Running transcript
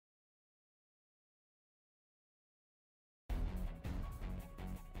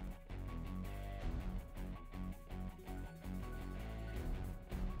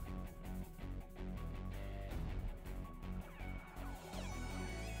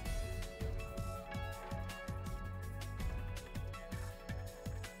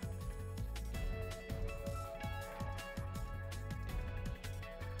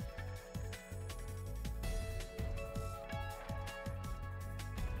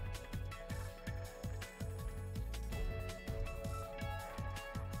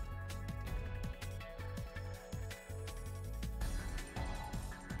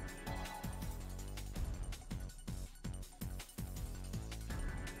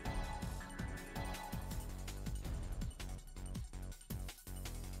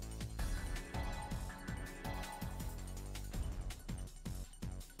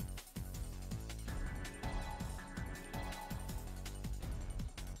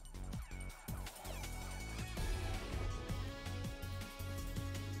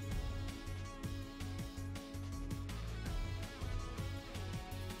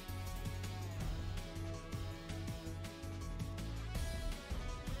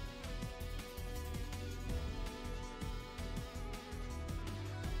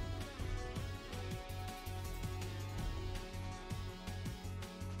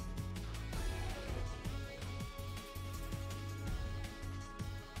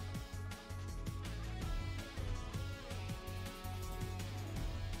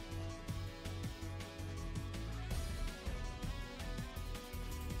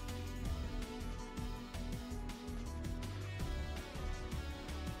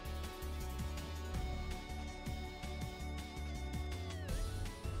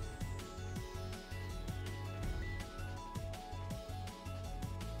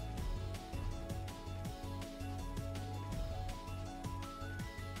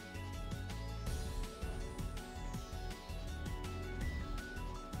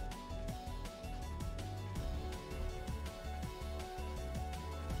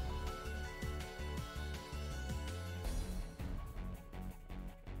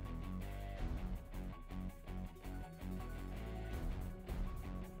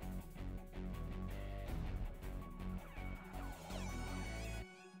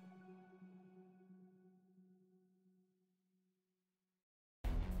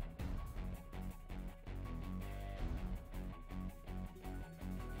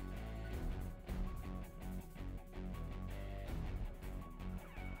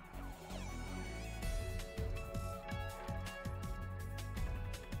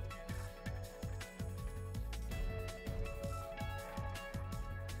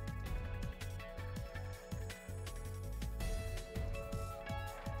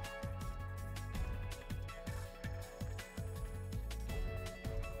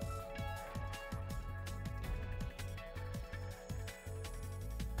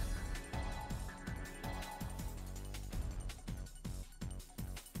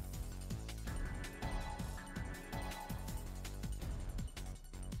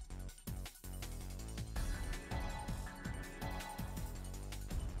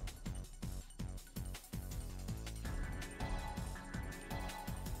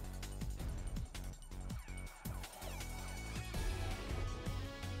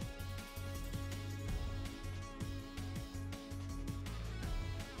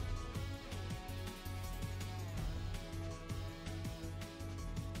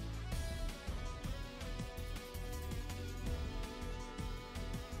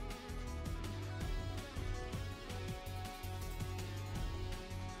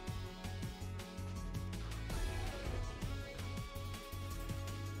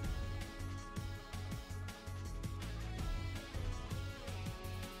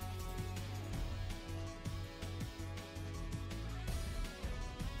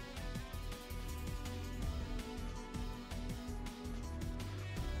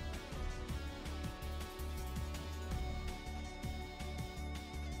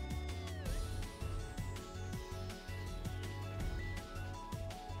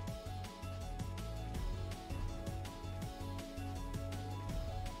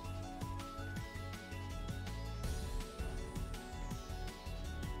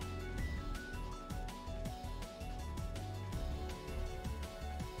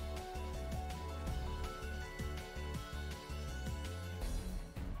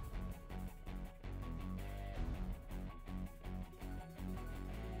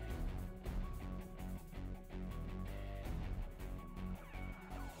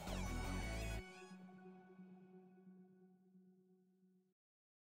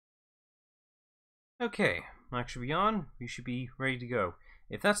Okay, Max should be on. We should be ready to go.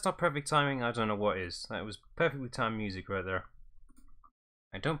 If that's not perfect timing, I don't know what is. That was perfectly timed music right there.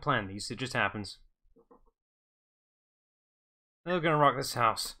 I don't plan these, it just happens. They're gonna rock this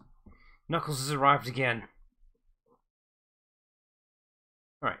house. Knuckles has arrived again.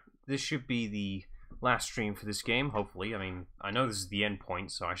 Alright, this should be the last stream for this game, hopefully. I mean, I know this is the end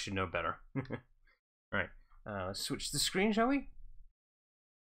point, so I should know better. Alright, let's switch the screen, shall we?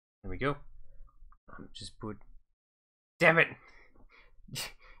 There we go. Just put... Damn it!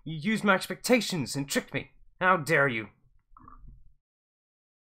 You used my expectations and tricked me! How dare you!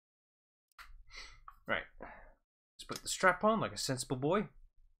 Right. Let's put the strap on like a sensible boy.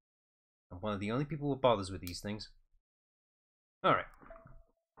 I'm one of the only people who bothers with these things. Alright.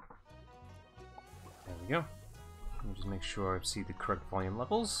 There we go. Let me just make sure I see the correct volume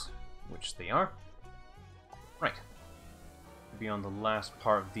levels, which they are. Right. We'll be on the last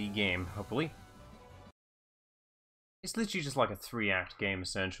part of the game, hopefully. It's literally just like a 3-act game,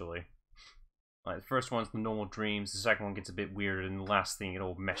 essentially. Like, the first one's the normal dreams, the second one gets a bit weird, and the last thing, it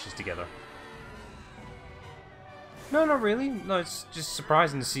all meshes together. No, not really. No, it's just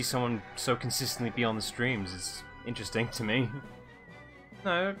surprising to see someone so consistently be on the streams. It's interesting to me.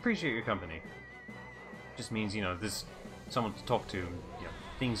 No, I appreciate your company. It just means, you know, there's someone to talk to, and, you know,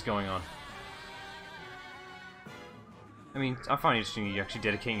 things going on. I mean, I find it interesting you actually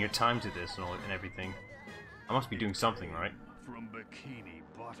dedicating your time to this and everything. I must be doing something, right? From Bikini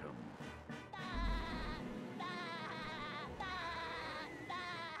Bottom.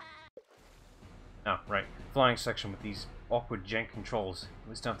 Oh, right. Flying section with these awkward jank controls. At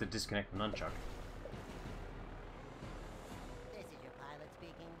least I don't have to disconnect the nunchuck. This is your pilot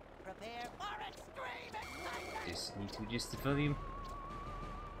speaking. Prepare for extreme excitement! Just need to adjust the volume.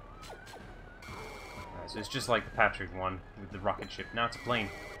 So it's just like the Patrick one with the rocket ship. Now it's a plane.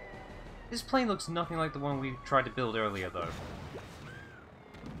 This plane looks nothing like the one we tried to build earlier, though.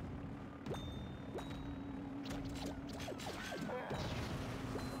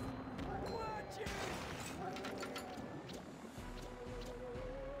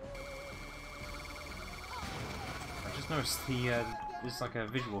 I just noticed the there's like a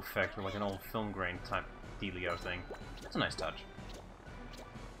visual effect or like an old film grain type dealio thing. That's a nice touch.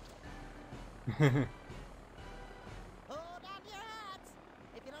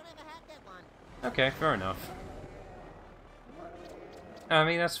 Okay, fair enough. I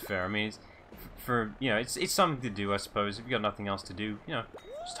mean, that's fair. I mean, it's, for, you know, it's something to do, I suppose. If you got nothing else to do, you know,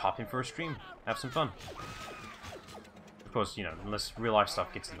 just hop in for a stream. Have some fun. Of course, you know, unless real life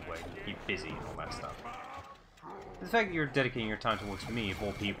stuff gets in the way, you keep busy and all that stuff. The fact that you're dedicating your time towards me, of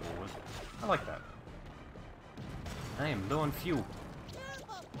all people, I like that. I am low on fuel.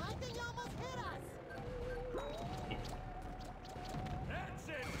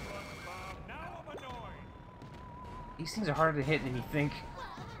 These things are harder to hit than you think.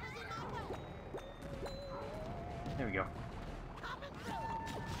 There we go. I'd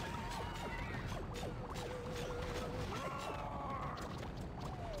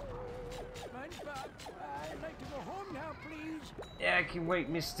like to go home now, please. Yeah, I can wait,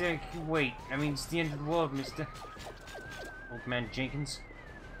 mister. I can wait. I mean, it's the end of the world, mister. Old man Jenkins.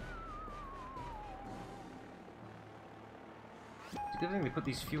 It's a good thing they put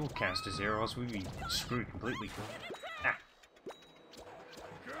these fuel canisters here, or else we'd be screwed completely. Ah.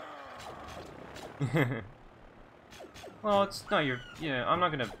 Well, it's not your... Yeah, I'm not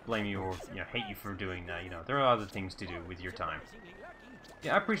gonna blame you or, you know, hate you for doing that, you know. There are other things to do with your time.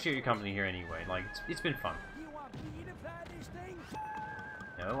 Yeah, I appreciate your company here anyway. Like, it's been fun.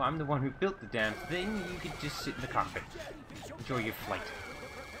 No, I'm the one who built the damn thing. You could just sit in the cockpit. Enjoy your flight.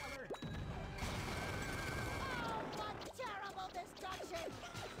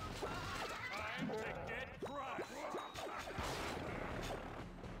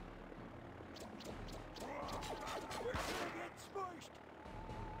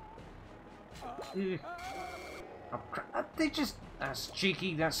 Oh, crap. They just... That's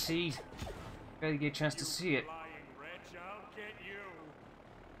cheeky, that seed. Better get a chance to see it.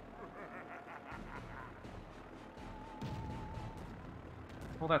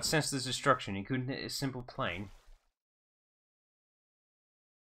 All that senseless destruction, he couldn't hit a simple plane.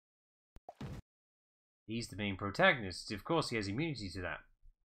 He's the main protagonist. Of course he has immunity to that.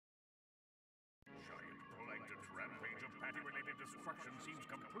 Giant plankton's rampage of patty-related destruction seems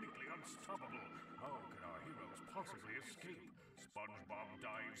completely unstoppable. How can our heroes possibly escape? Spongebob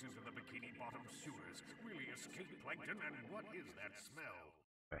dives into the Bikini Bottom sewers. Will he escape plankton? And what is that smell?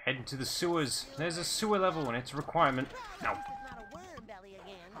 We're heading to the sewers. There's a sewer level and it's a requirement. Ow.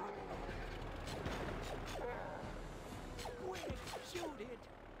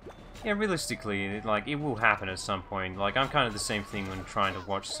 Yeah, realistically, it will happen at some point. Like, I'm kind of the same thing when trying to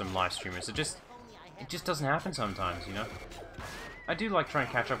watch some live streamers. It just doesn't happen sometimes, you know? I do like trying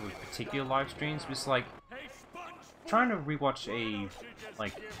to catch up with particular live streams, but it's like, trying to rewatch a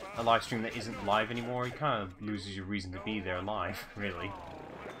live stream that isn't live anymore, it kind of loses your reason to be there live, really.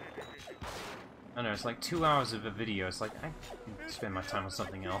 I know, it's like 2 hours of a video, it's like, I can spend my time on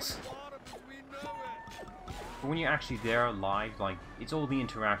something else. But when you're actually there live, like, it's all the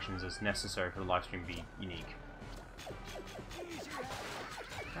interactions that's necessary for the live stream to be unique.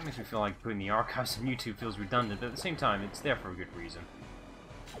 That makes me feel like putting the archives on YouTube feels redundant, but at the same time, it's there for a good reason.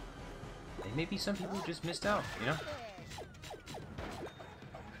 And maybe some people just missed out, you know?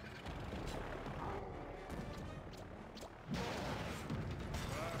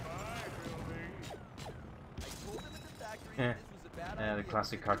 The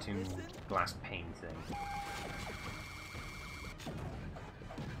classic cartoon glass pane thing.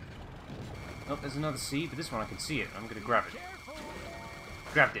 Oh, there's another seed, but this one I can see it. I'm gonna grab it.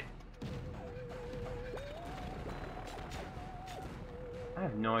 Grabbed it. I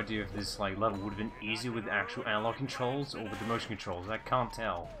have no idea if this level would have been easier with actual analog controls or with the motion controls. I can't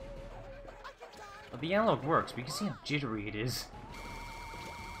tell. But the analog works, but you can see how jittery it is.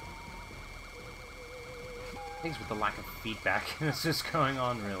 Things with the lack of feedback that's just going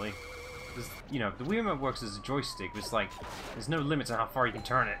on, really. You know, the Wii Remote works as a joystick, but it's like, there's no limits on how far you can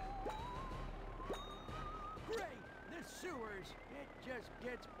turn it. Great! The sewers, it just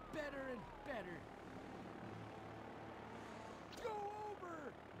gets better and better. Go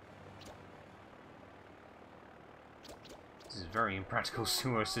over! This is a very impractical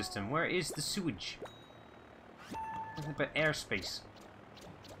sewer system. Where is the sewage? Nothing but airspace.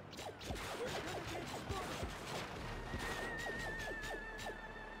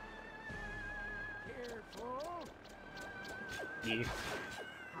 Yeah.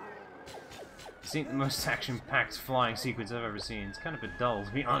 This ain't the most action-packed flying sequence I've ever seen. It's kind of a bit dull,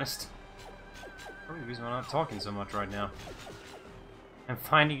 to be honest. Probably the reason why I'm not talking so much right now. I'm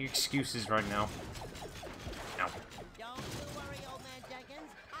finding excuses right now. Ow. Don't you worry, old man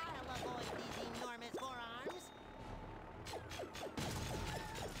Jenkins. I'll avoid these enormous forearms.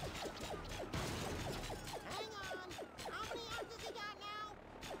 Hang on. How many arms has he got now?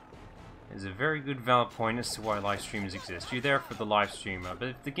 There's a very good valid point as to why live streams exist. You're there for the live streamer, but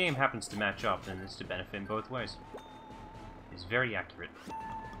if the game happens to match up, then it's to benefit in both ways. It's very accurate.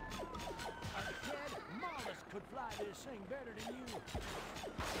 Could fly this thing better than you.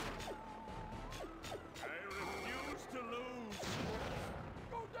 I refuse to lose.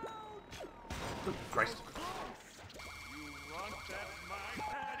 Go down! Oh, Christ. You want that, my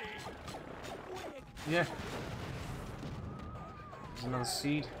patty? Quick! Yeah. There's another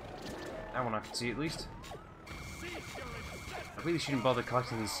seed. That one I can see at least. I really shouldn't bother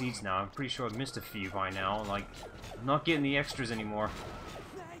collecting these seeds now. I'm pretty sure I've missed a few by now. Like, I'm not getting the extras anymore.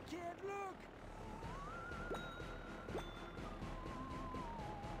 I can't look!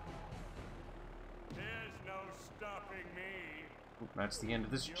 There's no stopping me. That's the end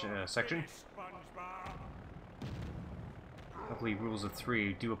of this section. SpongeBob. Luckily, rules of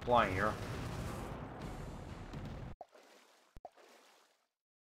 3 do apply here.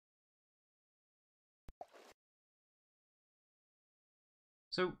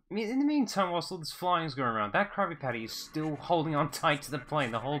 So, in the meantime, whilst all this flying is going around, that Krabby Patty is still holding on tight to the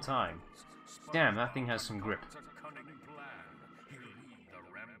plane the whole time. Damn, that thing has some grip. It's a cunning plan. He'll lead the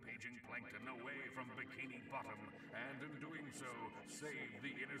rampaging plankton away from Bikini Bottom, and in doing so, save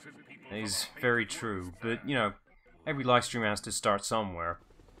the innocent people. That is very true, but, you know, every live stream has to start somewhere.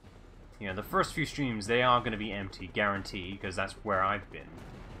 You know, the first few streams, they are going to be empty, guaranteed, because that's where I've been.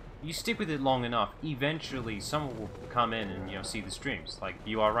 You stick with it long enough, eventually someone will come in and, you know, see the streams, like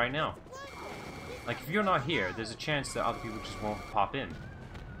you are right now. Like, if you're not here, there's a chance that other people just won't pop in.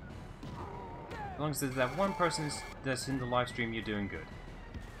 As long as there's that one person that's in the live stream, you're doing good.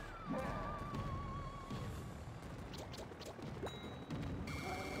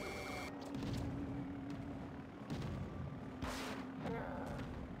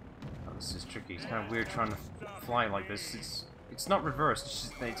 Oh, this is tricky. It's kind of weird trying to fly like this. It's not reversed, it's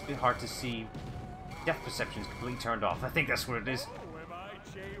just that it's a bit hard to see. Depth perception is completely turned off. I think that's what it is. Oh, am I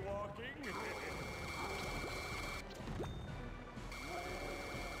jaywalking?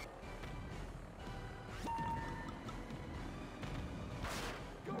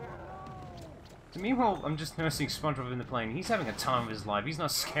 To me, well, I'm just noticing SpongeBob in the plane. He's having a time of his life. He's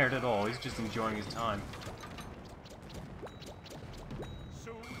not scared at all. He's just enjoying his time.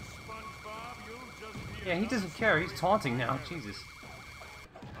 Soon, SpongeBob, you'll just be Yeah, he doesn't care. He's taunting now. Jesus.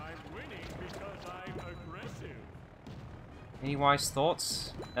 I'm winning because I'm aggressive. Any wise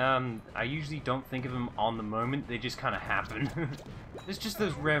thoughts? I usually don't think of them on the moment, they just kind of happen. There's just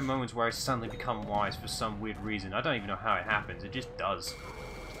those rare moments where I suddenly become wise for some weird reason. I don't even know how it happens, it just does.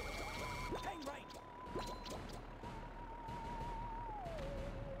 Hang right.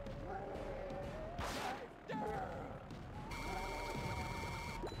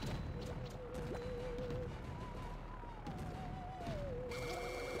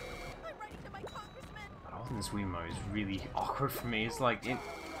 Oh, this Wii mode is really awkward for me. It's like,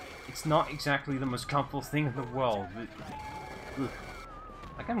 it's not exactly the most comfortable thing in the world. But,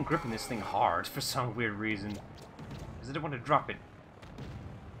 like, I'm gripping this thing hard for some weird reason. Because I don't want to drop it.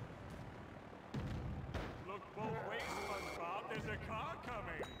 Look both ways, Spongebob. There's a car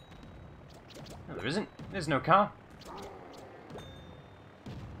coming. No, there isn't. There's no car.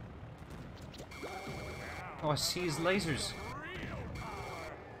 Oh, I see his lasers. Real power.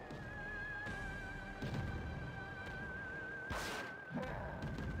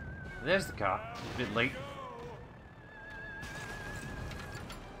 There's the car. A bit late.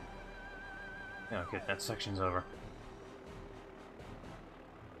 Yeah, okay, that section's over.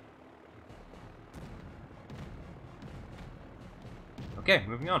 Okay,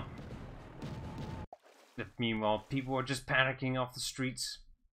 moving on. Meanwhile, people are just panicking off the streets.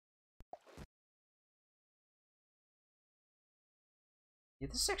 Yeah,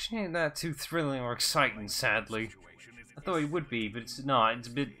 this section ain't that too thrilling or exciting, sadly. I thought it would be, but it's not. It's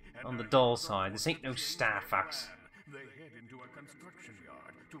a bit on the dull side. This ain't no Star Fox. They head into a construction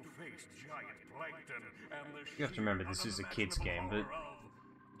yard to face giant plankton and the You have to remember, this is a kid's game, but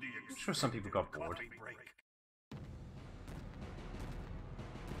I'm sure some people got bored.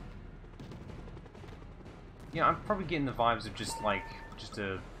 Yeah, I'm probably getting the vibes of just like,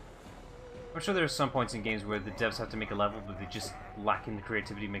 I'm sure there are some points in games where the devs have to make a level, but they just lack in the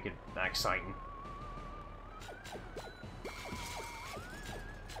creativity to make it that exciting.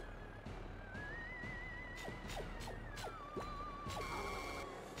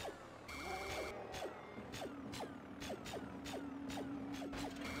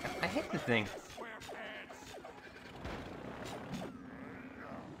 I hate the thing. Why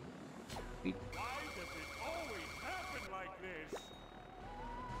does it always happen like this?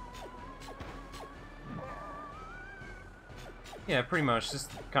 Yeah, pretty much.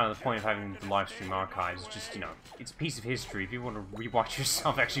 Just kind of the point of having the live stream archives. Just, you know, it's a piece of history. If you want to rewatch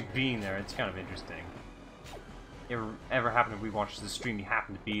yourself actually being there, it's kind of interesting. Ever happen to rewatch the stream, you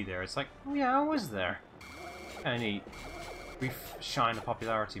happen to be there, it's like, oh yeah, I was there. Kind of neat. Brief shine of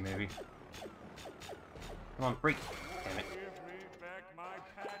popularity, maybe. Come on, break. Damn it. Give me back my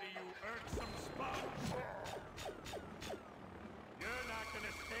patty, you irksome sponge. You're not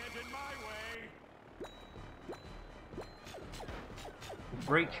gonna stand in my way.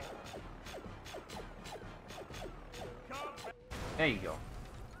 Break. Come back. There you go.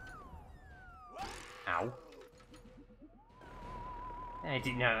 Ow. I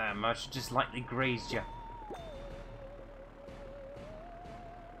didn't know that much, just lightly grazed you.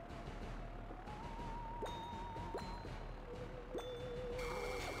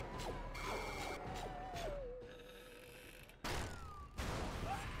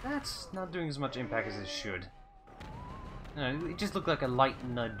 That's not doing as much impact as it should. No, it just looked like a light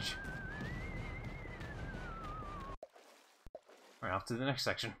nudge. Right, off to the next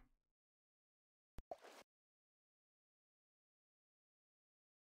section.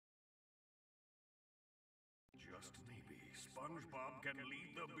 Just maybe Spongebob can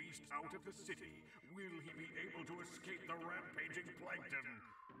lead the beast out of the city. Will he be able to escape the rampaging plankton?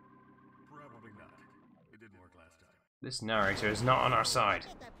 Probably not. It didn't work last time. This narrator is not on our side.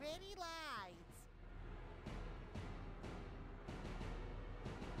 Get the pretty lights.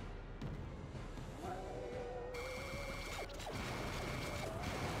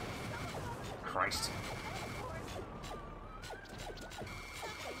 Christ.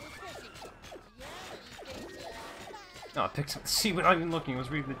 No, I picked up the seat without even looking. I was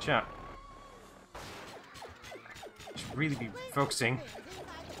reading the chat. I should really be focusing.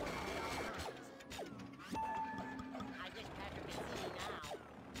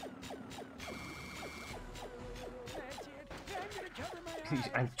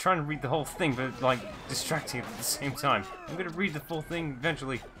 I'm trying to read the whole thing, but like distracting at the same time. I'm gonna read the full thing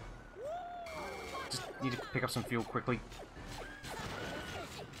eventually. Just need to pick up some fuel quickly.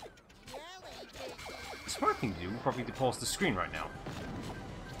 The smart thing to do would probably be to pause the screen right now.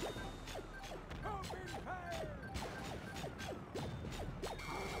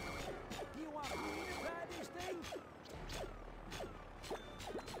 You want me to try this thing?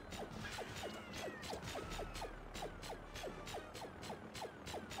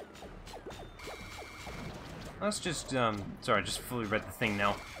 Let's just, sorry, I just fully read the thing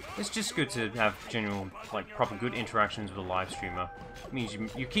now. It's just good to have genuine, like, proper good interactions with a live streamer. It means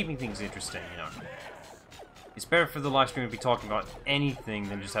you're keeping things interesting, you know. It's better for the live streamer to be talking about anything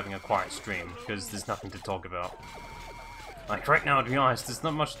than just having a quiet stream, because there's nothing to talk about. Like, right now, to be honest, there's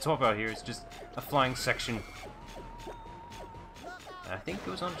not much to talk about here, it's just a flying section. I think it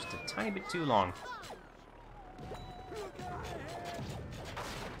goes on just a tiny bit too long.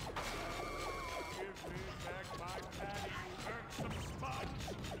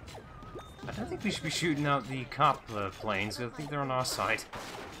 I don't think we should be shooting out the cop planes. I think they're on our side.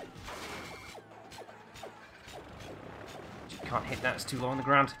 You can't hit that, it's too low on the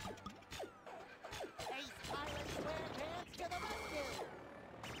ground.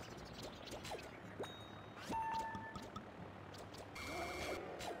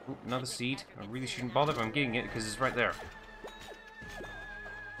 Ooh, another seed. I really shouldn't bother, but I'm getting it because it's right there.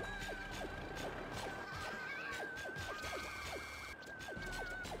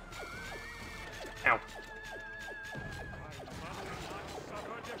 Ow.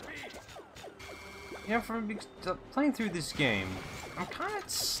 You know, from playing through this game, I'm kind of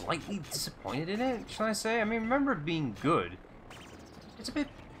slightly disappointed in it, shall I say? I mean, remember it being good. It's a bit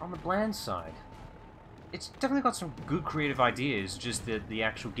on the bland side. It's definitely got some good creative ideas, just that the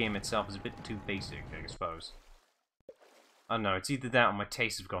actual game itself is a bit too basic, I suppose. I don't know, it's either that or my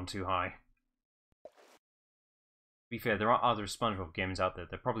tastes have gone too high. To be fair, there are other Spongebob games out there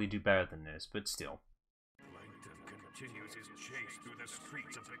that probably do better than this, but still. Plankton continues his chase through the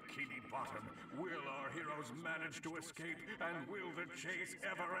streets of Bikini Bottom. Will our heroes manage to escape, and will the chase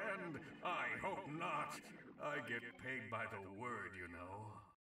ever end? I hope not. I get paid by the word, you know.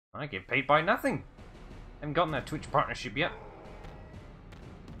 I get paid by nothing. Haven't gotten that Twitch partnership yet.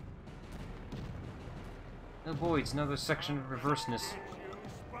 Oh boy, it's another section of reverseness.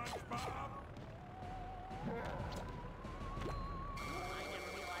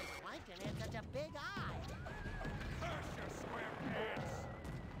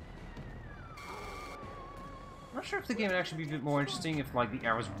 I'm not sure if the game would actually be a bit more interesting if, like, the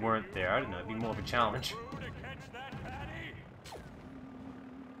arrows weren't there. I don't know, it'd be more of a challenge.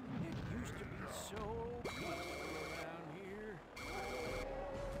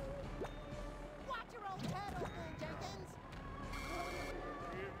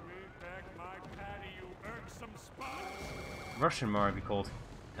 Russian Mario be called.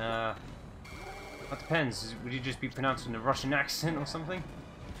 That depends. Would you just be pronounced in a Russian accent or something?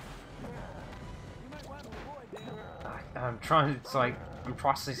 I'm trying to, it's like, I'm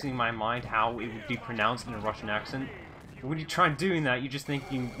processing in my mind how it would be pronounced in a Russian accent. And when you try doing that, you're just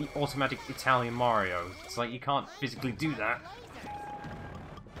thinking the automatic Italian Mario. It's like, you can't physically do that.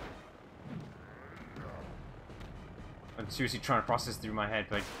 I'm seriously trying to process through my head,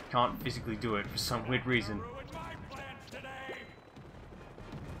 but I can't physically do it for some weird reason.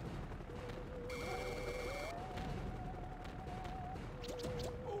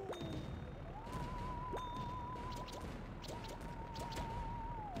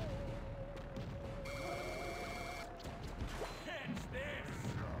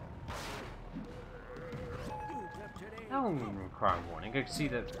 That one wouldn't require a warning. I could see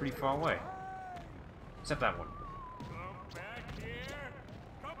that pretty far away. Except that one. Come back here!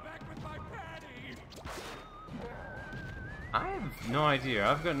 Come back with my patty! I have no idea.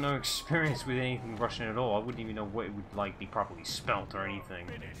 I've got no experience with anything Russian at all. I wouldn't even know what it would like be properly spelt or anything.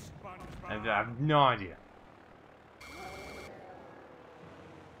 I have no idea.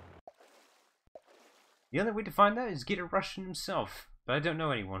 The only way to find out is get a Russian himself. But I don't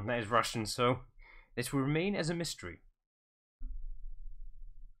know anyone that is Russian, so this will remain as a mystery.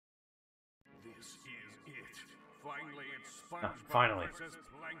 This is it. Finally, it's Spongebob finally. versus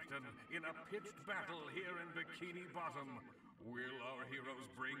Plankton in a pitched battle here in Bikini Bottom. Will our heroes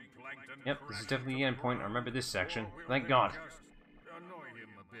bring Plankton? Yep, this is definitely the end point. I remember this section. Thank God. Just annoy him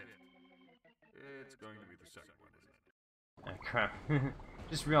a bit. It's going to be the second one, isn't it? Oh, crap.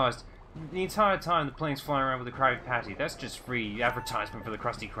 Just realized, the entire time the plane's flying around with a Krabby Patty, that's just free advertisement for the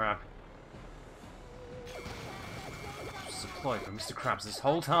Krusty Krab. Just a ploy for Mr. Krabs this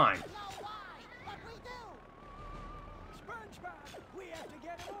whole time.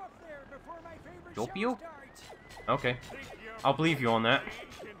 Doppio? Okay. I'll believe you on that.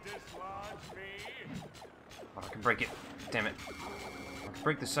 Oh, I can break it. Damn it. I can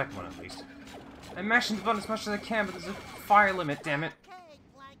break the second one at least. I'm mashing the button as much as I can, but there's a fire limit, damn it.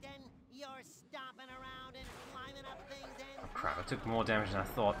 Oh crap, I took more damage than I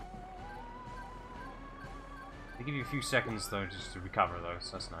thought. They give you a few seconds though just to recover though,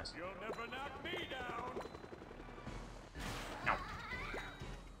 so that's nice. You'll never knock me down. Ow.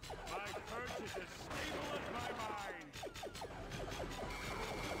 My first is as stable as my mind.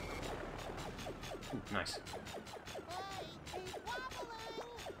 Ooh, nice.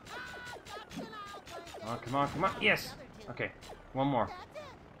 Oh, come on, come on. Yes! Okay, one more.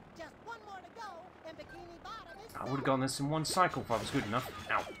 Just one more to go, and Bikini Bottom is I would have gotten this in one cycle if I was good enough.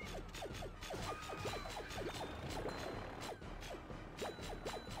 Ow.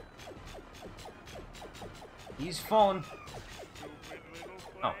 He's fallen.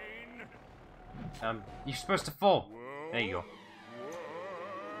 Oh. You're supposed to fall. There you go.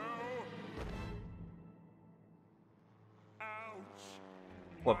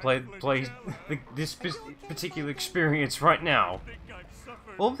 What, play this particular experience right now?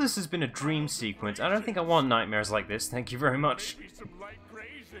 All of this has been a dream sequence. I don't think I want nightmares like this. Thank you very much.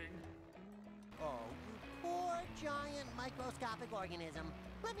 Oh, you poor giant microscopic organism.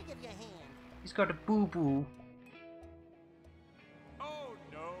 Let me give you a hand. He's got a boo-boo. Oh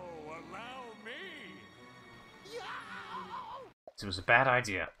no, allow me! It was a bad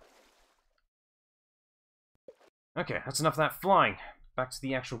idea. Okay, that's enough of that flying. Back to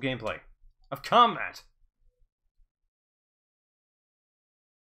the actual gameplay of combat.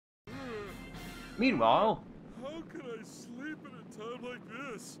 Meanwhile, How can I sleep at a time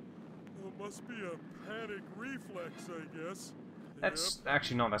like this? Well, it must be a panic reflex, I guess. that's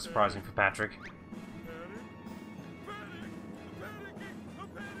actually not that surprising for Patrick.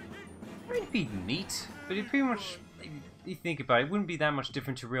 It'd be neat, but it'd pretty much, if you think about it, it wouldn't be that much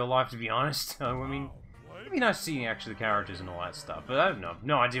different to real life, to be honest. I mean, it'd be nice seeing actually the characters and all that stuff, but I don't know.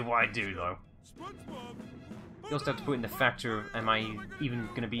 No idea what I'd do, though. You also have to put in the factor of, am I even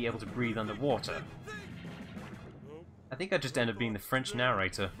going to be able to breathe underwater? I think I'd just end up being the French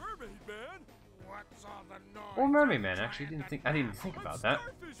narrator. Or Mermaid Man, actually. I didn't even think about that.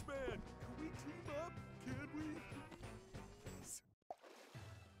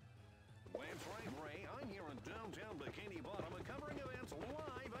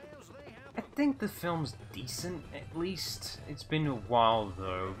 I think the film's decent, at least. It's been a while,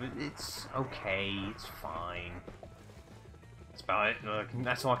 though, but it's okay, it's fine. That's about it,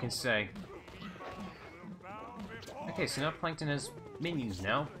 that's all I can say. Okay, so now Plankton has minions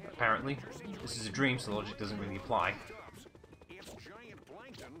now, apparently. This is a dream, so logic doesn't really apply. It's giant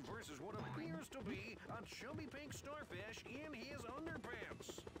plankton versus what appears to be a chubby pink starfish in his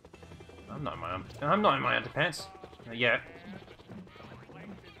underpants. I'm not in my underpants. Not yet.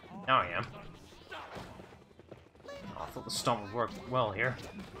 Now I am. Oh, I thought the stomp would work well here.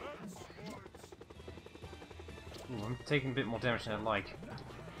 Ooh, I'm taking a bit more damage than I'd like.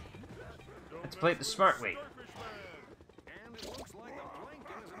 Let's play it the smart way. And it looks like the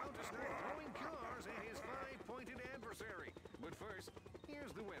plankton is about to start throwing cars at his five-pointed adversary. But first,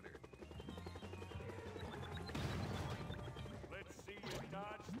 here's the weather. Let's see you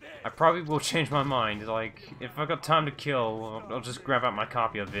dodge this. I probably will change my mind. Like, if I got time to kill, I'll just grab out my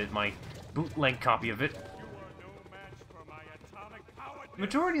copy of it, my bootleg copy of it.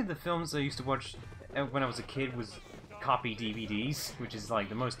 Majority of the films I used to watch when I was a kid was copy DVDs, which is like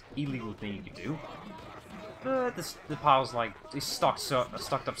the most illegal thing you could do. But the pile's like, it's stocked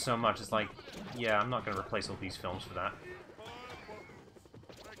up so much, it's like, yeah, I'm not gonna replace all these films for that.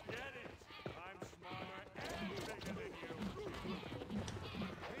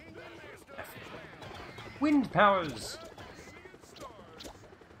 Wind powers!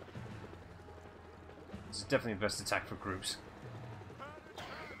 This is definitely the best attack for groups.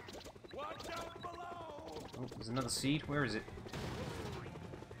 Oh, there's another seed. Where is it?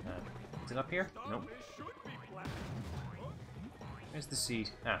 Is it up here? Nope. Where's the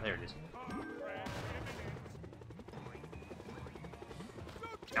seed? Ah, there it is.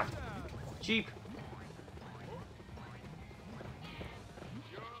 Ow. Cheap!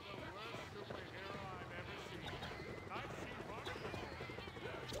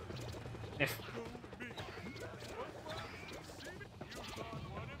 If.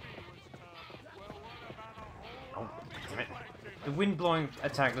 Oh, damn it. The wind-blowing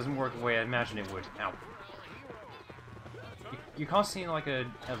attack doesn't work the way I imagine it would. Ow. You're constantly in like a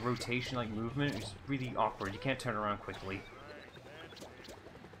rotation, like movement. It's really awkward. You can't turn around quickly.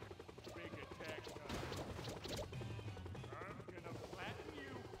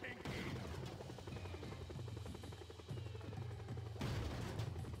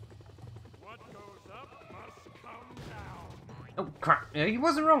 Oh crap! Yeah, he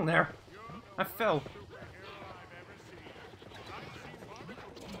wasn't wrong there. I fell.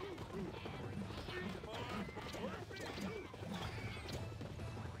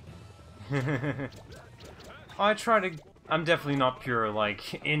 I try to. I'm definitely not pure,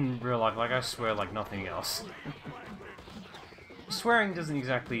 like in real life. Like I swear, like nothing else. swearing doesn't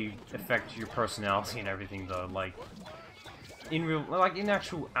exactly affect your personality and everything, though. Like, in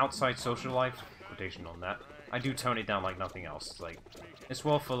actual outside social life, quotation on that, I do tone it down like nothing else. Like, as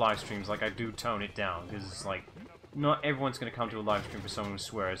well for live streams, like, I do tone it down, because it's like, not everyone's gonna come to a live stream for someone who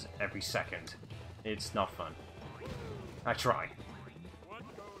swears every second. It's not fun. I try.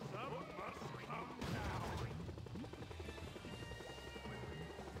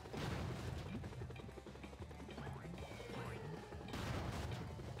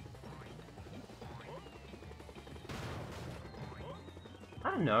 I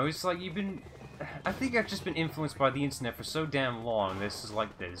don't know, it's like you've been... I think I've just been influenced by the internet for so damn long. This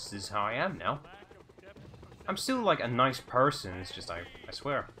is how I am now. I'm still like a nice person, it's just I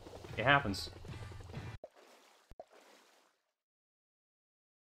swear. It happens.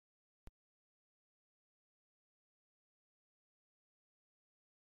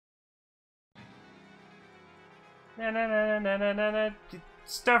 Na na na na na na na,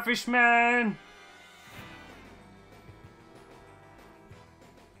 Starfish Man!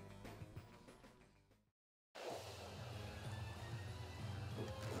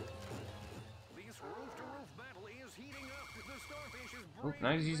 Oh,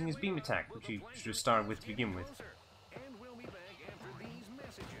 now he's using his beam attack, which he should have started with to begin with.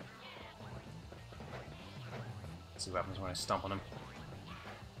 Let's see what happens when I stomp on him.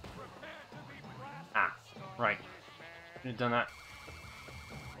 Ah, right. Should have done that.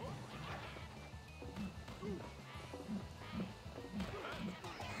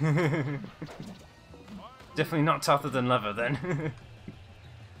 Definitely not tougher than leather, then.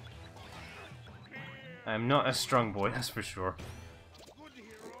 I'm not a strong boy, that's for sure.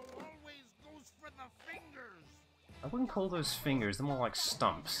 I wouldn't call those fingers, they're more like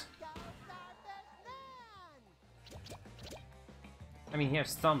stumps. I mean, he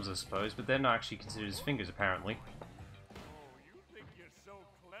has thumbs, I suppose, but they're not actually considered as fingers, apparently.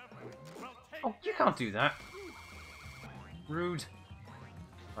 Oh, you can't do that! Rude.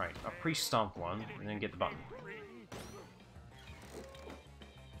 Right, I'll pre-stomp one, and then get the button.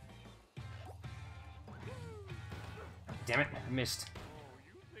 Damn it, I missed.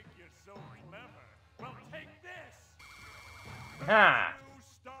 Ha!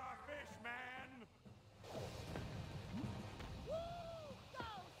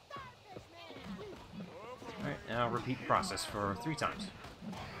 Alright, now repeat the process for 3 times.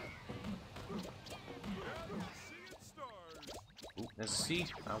 Ooh, there's a C.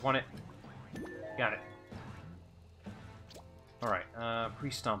 I want it. Got it. Alright,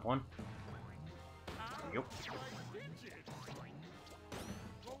 pre-stomp one. Yep.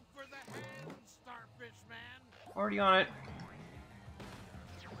 Already on it.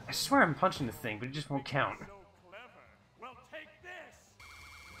 I swear I'm punching the thing, but it just won't count.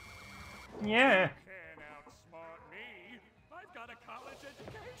 Yeah.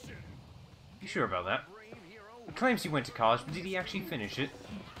 You sure about that? He claims he went to college, but did he actually finish it?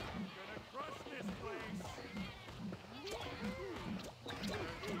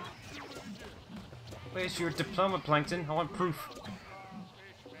 Where's your diploma, Plankton? I want proof.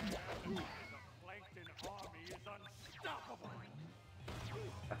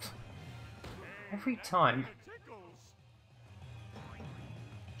 Every time.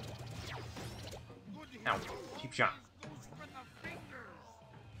 Ow. Cheap shot.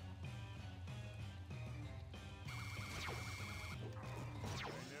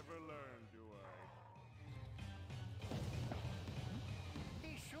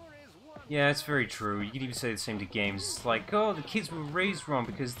 Yeah, it's very true. You could even say the same to games. It's like, oh, the kids were raised wrong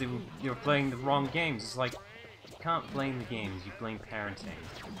because they were playing the wrong games. It's like, you can't blame the games, you blame parenting.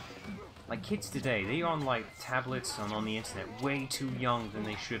 Like, kids today, they're on, like, tablets and on the internet way too young than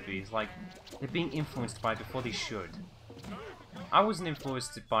they should be. It's like, they're being influenced by it before they should. I wasn't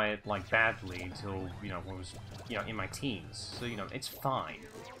influenced by it, like, badly until, you know, when I was, you know, in my teens. So, you know, it's fine.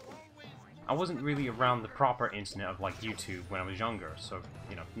 I wasn't really around the proper internet of, like, YouTube when I was younger, so,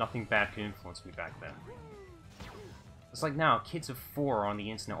 you know, nothing bad could influence me back then. It's like now, kids of 4 are on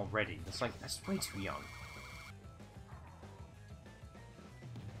the internet already. It's like, that's way too young.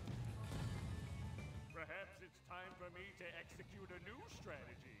 Perhaps it's time for me to execute a new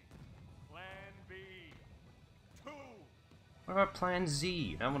strategy. Plan B. 2. What about Plan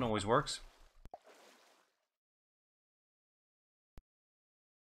Z? That one always works.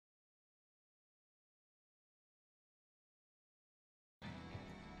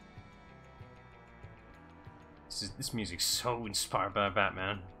 This music's so inspired by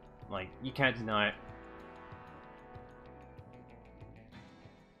Batman. Like, you can't deny it.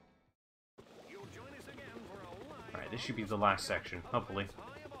 Alright, this should be the last section, hopefully.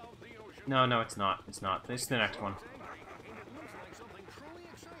 No, no, it's not. It's not. This is the next one.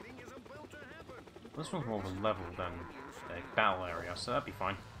 This one's more of a level than a battle area, so that'd be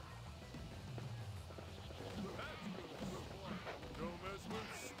fine.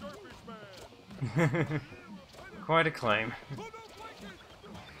 Quite a claim.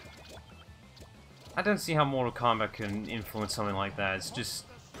 I don't see how Mortal Kombat can influence something like that. It's just...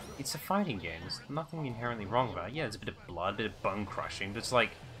 It's a fighting game. There's nothing inherently wrong about it. Yeah, there's a bit of blood, a bit of bone crushing, but it's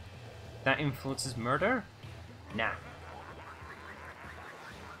like... That influences murder? Nah.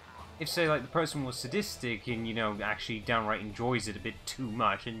 If, say, like, the person was sadistic and, you know, actually downright enjoys it a bit too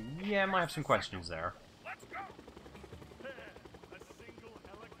much, and yeah, I might have some questions there. Let's go! A single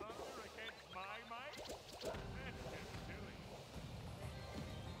helicopter against my might? That's just silly.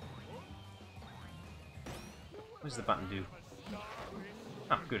 What does the button do?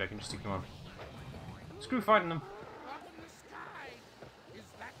 Ah, good, I can just stick them on. Screw fighting them.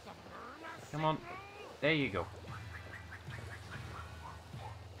 Come on. There you go.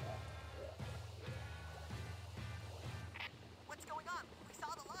 What's going on? We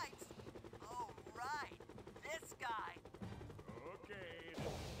saw the lights. Oh, right. This guy. Okay, this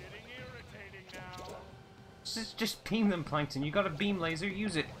is getting irritating now. Just beam them, Plankton. You got a beam laser,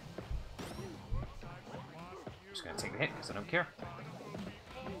 use it. I'm just gonna take the hit, because I don't care.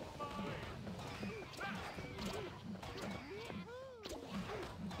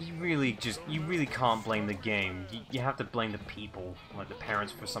 You really can't blame the game. You have to blame the people, like the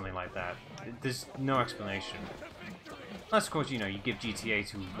parents, for something like that. There's no explanation. Unless, of course, you know, you give GTA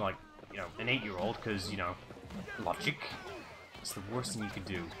to, like, you know, an 8-year-old, because, you know, logic. It's the worst thing you could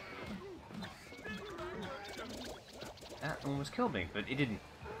do. That almost killed me, but it didn't.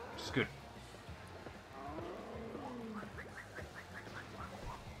 Which is good.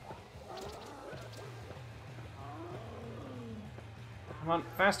 Come on,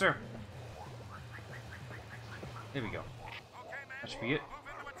 faster! There we go. That should be it.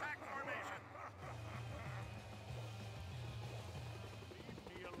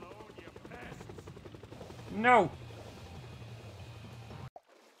 No!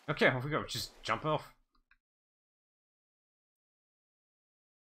 Okay, off we go. Just jump off.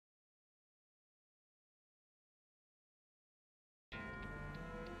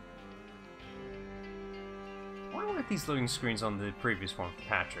 Why weren't these loading screens on the previous one for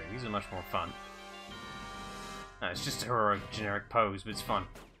Patrick? These are much more fun. No, it's just her generic pose, but it's fun.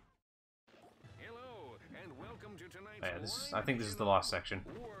 Hello, and welcome to tonight's Yeah, I think this is the last section.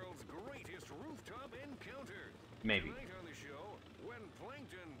 world's greatest rooftop encounter. Maybe. Tonight on the show, when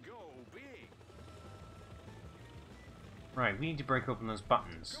plankton go big. Right, we need to break open those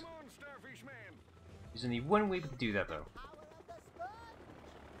buttons. Come on, Starfish Man. There's only one way we can do that, though.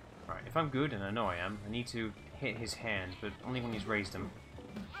 Right, if I'm good, and I know I am, I need to hit his hands, but only when he's raised them.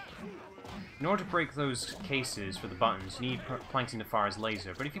 In order to break those cases for the buttons, you need Plankton to fire his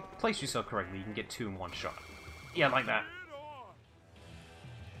laser, but if you place yourself correctly, you can get 2 in one shot. Yeah, like that.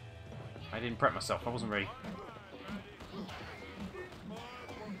 I didn't prep myself, I wasn't ready.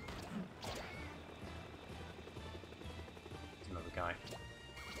 There's another guy.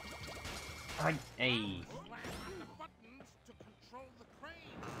 Hey.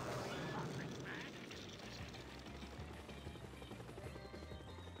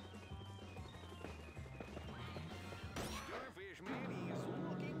 Starfish Man, he is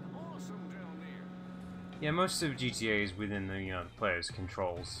looking awesome down there. Yeah, most of GTA is within the, you know, the player's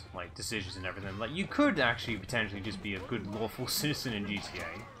controls, like decisions and everything. Like, you could actually potentially just be a good lawful citizen in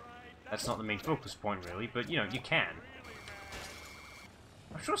GTA. That's not the main focus point, really, but, you know, you can.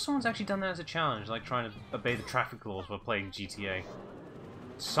 I'm sure someone's actually done that as a challenge, like trying to obey the traffic laws while playing GTA.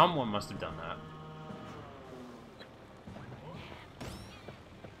 Someone must have done that.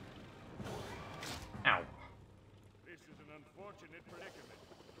 Ow. This is an unfortunate predicament.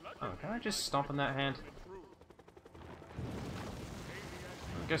 Oh, can I just stomp on that hand?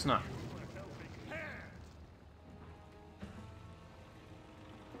 Guess not.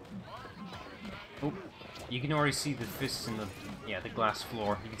 Oh, you can already see the fists in the, yeah, the glass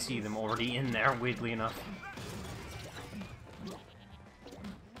floor. You can see them already in there, weirdly enough.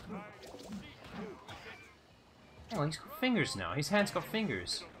 Oh, he's got fingers now. His hand's got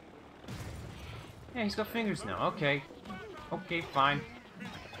fingers. Yeah, he's got fingers now. Okay. Okay, fine.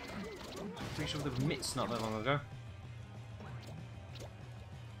 Pretty sure the mitts not that long ago.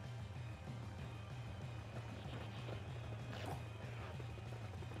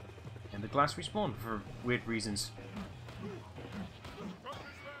 And the glass respawned for weird reasons.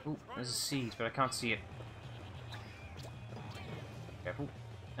 Oh, there's a seed, but I can't see it. Careful.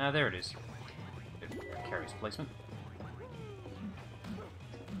 Ah, there it is. Good. Precarious placement.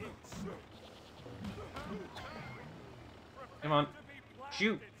 Come on.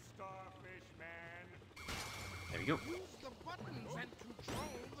 Shoot! Starfish Man. we go. Use the buttons and control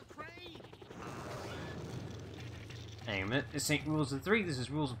the crane. Hang on a minute, this ain't rules of 3, this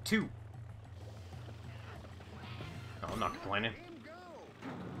is rules of 2. No, I'm not complaining.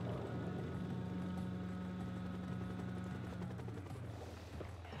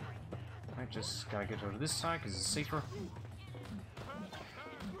 I just gotta get over this side because it's safer.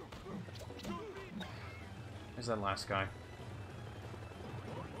 There's that last guy.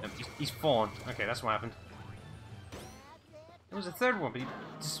 Yep, he's fallen. Okay, that's what happened. There was a third one, but he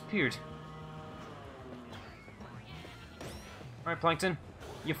disappeared. Alright, Plankton.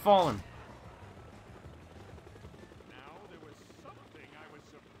 You've fallen. Now there was something I was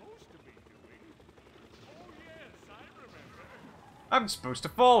supposed to be doing. Oh yes, I remember. I'm supposed to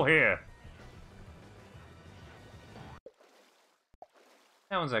fall here.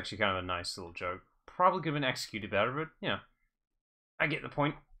 That one's actually kind of a nice little joke. Probably could have been executed better, but, you know, I get the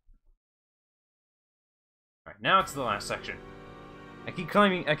point. Alright, now it's the last section. I keep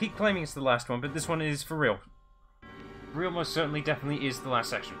claiming it's the last one, but this one is for real. Real most certainly definitely is the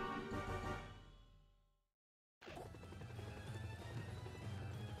last section.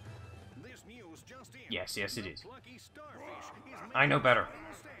 This news just in. Yes, yes it is. Plucky starfish is I know better.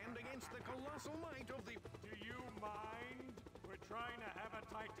 stand against the colossal might of the. Do you mind? We're trying to have a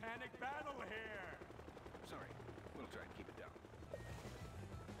titanic battle here. Sorry, we'll try and keep it down.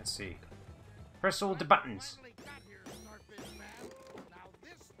 Let's see. Press all the buttons. Finally got here, Starfish Man. Now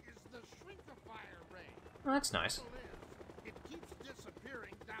this is the Shrinkifier ray. Oh, that's nice. It keeps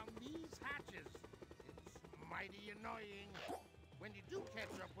disappearing down these hatches. It's mighty annoying. When you do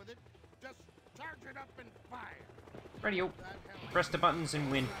catch up with it, just charge it up and fire. Radio. That hell Press the buttons and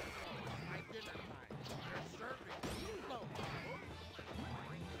win. my dinner time. You're serving slow.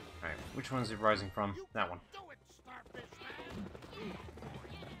 Alright, which one's it rising from? That one. Do it, Starfish Man.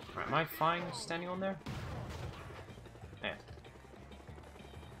 Alright, am I fine standing on there? Yeah.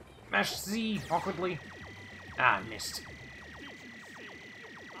 Mash Z awkwardly. Ah, I missed. It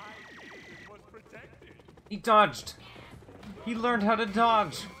was protected. He dodged. He learned how to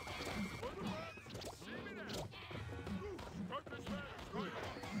dodge.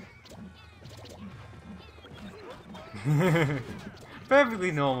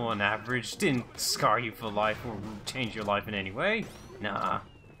 Perfectly normal and average. Didn't scar you for life or change your life in any way. Nah.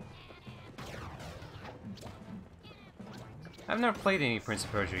 I've never played any Prince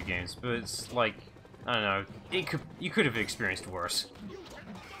of Persia games, but it's like, I don't know, you could have experienced worse.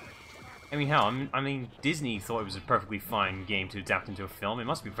 I mean, hell, I mean, Disney thought it was a perfectly fine game to adapt into a film. It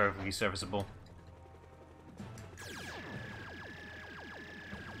must be perfectly serviceable.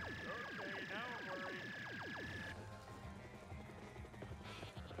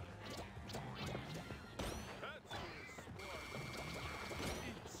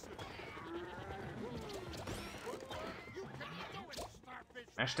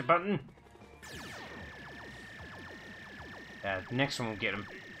 Mash the button. Next one will get him.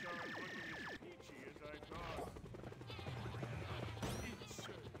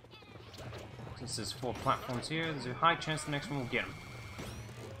 Since there's 4 platforms here, there's a high chance the next one will get him.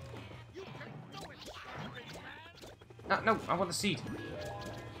 No, I want the seed.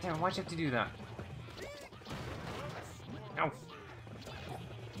 Damn, why'd you have to do that? No.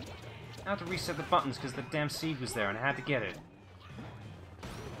 I had to reset the buttons because the damn seed was there and I had to get it.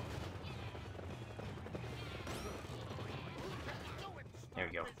 There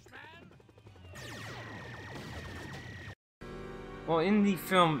we go. Well, in the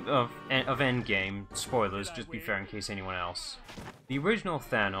film of Endgame, spoilers, just be fair in case anyone else, the original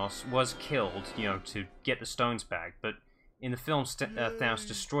Thanos was killed, you know, to get the stones back, but in the film, Thanos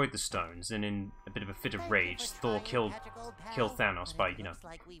destroyed the stones, and in a bit of a fit of rage, Thor killed Thanos by, you know,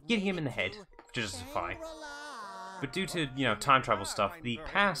 getting him in the head to justify. But due to, you know, time travel stuff, the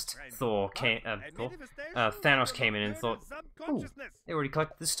past Thanos came in and thought, ooh, they already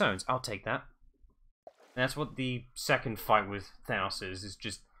collected the stones, I'll take that. And that's what the second fight with Thanos is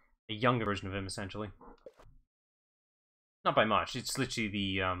just a younger version of him, essentially. Not by much, it's literally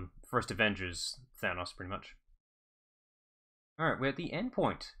the first Avengers Thanos, pretty much. Alright, we're at the end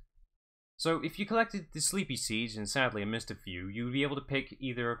point. So, if you collected the Sleepy Seeds, and sadly I missed a few, you would be able to pick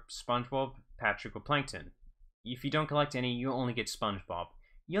either Spongebob, Patrick, or Plankton. If you don't collect any, you only get Spongebob.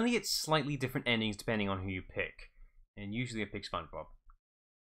 You only get slightly different endings depending on who you pick. And usually I pick Spongebob.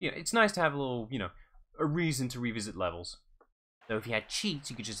 Yeah, it's nice to have a little, you know, a reason to revisit levels. Though if you had cheats,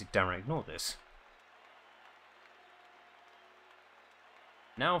 you could just downright ignore this.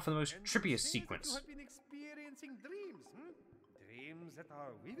 Now for the most trippiest sequence. You have been experiencing dreams, Dreams that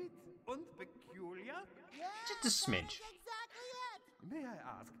are vivid and peculiar? Yeah, Just a smidge. that is exactly it. May I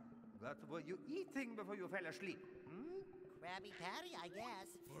ask, What were you eating before you fell asleep? Krabby Patty, I guess.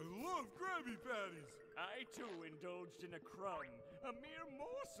 I love Krabby Patties. I too indulged in a crumb. A mere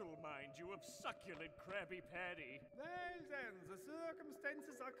morsel, mind you, of succulent Krabby Patty. Well then, the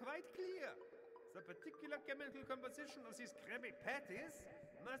circumstances are quite clear. The particular chemical composition of these Krabby Patties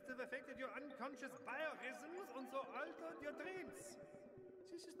must have affected your unconscious biorhythms and so altered your dreams.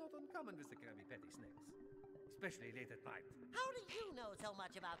 This is not uncommon with the Krabby Patty snacks, especially late at night. How do you know so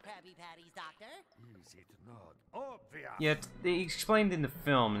much about Krabby Patties, Doctor? Is it not obvious? Yet, they explained in the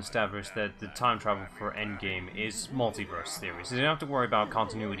film and established that the time travel for Endgame is multiverse theory, so they don't have to worry about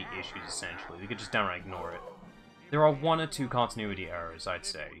continuity issues, essentially. They could just downright ignore it. There are 1 or 2 continuity errors, I'd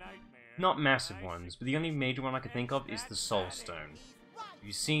say. Not massive ones, but the only major one I could think of is the Soul Stone. If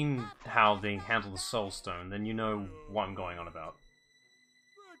you've seen how they handle the Soul Stone, then you know what I'm going on about.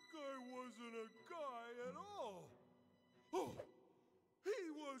 That guy wasn't a guy at all. Oh, he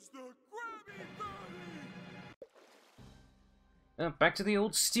was the Krabby Patty! Back to the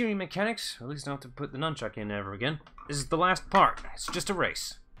old steering mechanics. At least I don't have to put the nunchuck in ever again. This is the last part. It's just a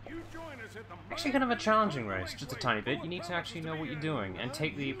race. You join us at the Actually kind of a challenging race, just a tiny bit. You need to actually know what you're doing, and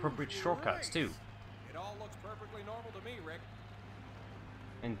take the appropriate shortcuts, too. It all looks perfectly normal to me, Rick.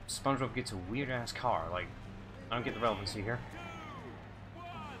 And SpongeBob gets a weird-ass car, like, I don't get the relevancy here.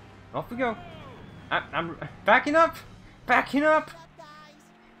 Off we go. I'm backing up! Backing up!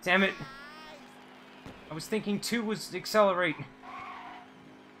 Damn it. I was thinking 2 was accelerate.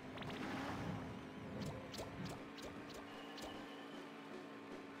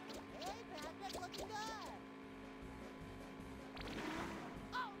 Hey, Patrick, looking good.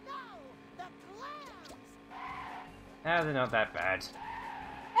 Oh no! The clams! Ah, they're not that bad.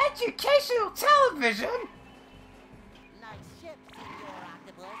 Educational television? Nice ship, Senor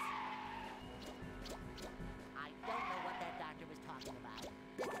Octopus. I don't know what that doctor was talking about.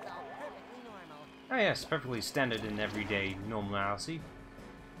 This is all perfectly normal. Oh yes, perfectly standard in everyday normalcy.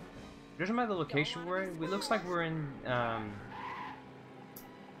 Judging by the location we're in, it looks like we're in, Watch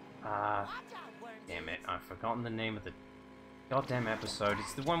out, damn Wormsies. it, I've forgotten the name of the goddamn episode.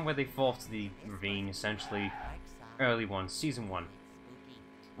 It's the one where they fall to the ravine, essentially. Early one, season 1. Spooky.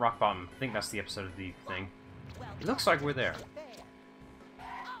 Rock bottom. I think that's the episode of the thing. Well, It looks like we're there. there.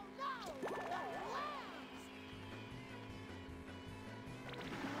 Oh no! The clams!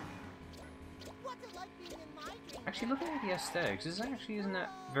 What's it like being in my dream? Actually, looking at the aesthetics, isn't that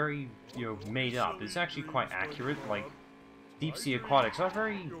very, you know, made up. It's actually quite accurate. Like, deep sea aquatics are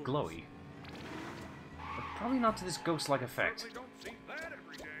very glowy. But probably not to this ghost-like effect. Certainly don't see that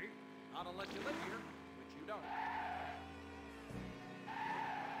every day. Not unless you live here, which you don't.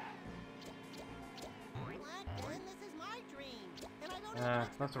 Plankton, this is my dream. And I don't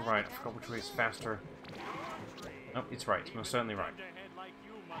have much Left to or play right? I about forgot which way is today. faster. Oh, it's right. It's most certainly right. Ahead like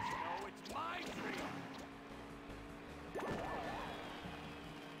you must know, it's my dream.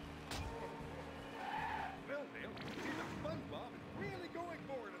 Well, Dale, see that SpongeBob is really going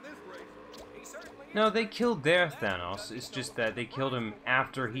for it in this race. He certainly No, they killed their Thanos. It's just that they killed him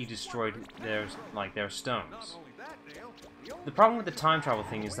after he destroyed their stones. Not only that, Dale, the only The problem with the time travel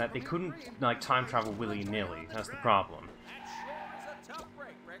thing is that they couldn't, like, time travel willy-nilly. That's the problem. That sure is a tough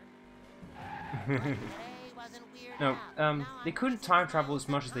break, Rick. Today wasn't weird No, enough. Now they I'm couldn't time travel as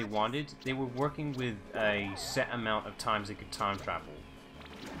much as they wanted. They were working with a set amount of times they could time travel.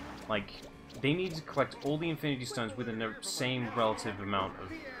 Like, they needed to collect all the Infinity Stones within the same relative amount of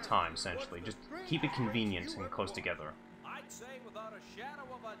time, essentially. Just keep it convenient and close together. I'd say without a shadow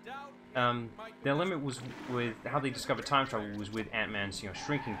of a doubt. Their limit was with how they discovered time travel was with Ant-Man's,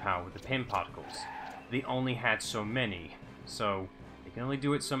 shrinking power with the pin particles. They only had so many, so they can only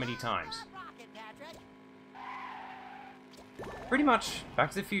do it so many times. rocket, Patrick. Pretty much, Back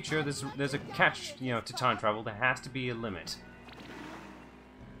to the Future, there's a catch, to time travel. There has to be a limit.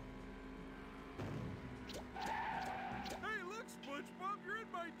 Hey, look, SpongeBob, you're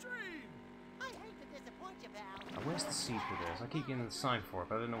in my dream. I hate to disappoint you, pal. Where's the seed for this? I keep getting the sign for it,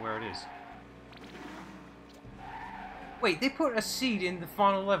 but I don't know where it is. Wait, they put a seed in the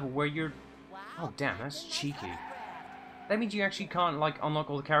final level where you're... Wow, Oh, damn, that's Plankton, cheeky. autograph. That means you actually can't, like, unlock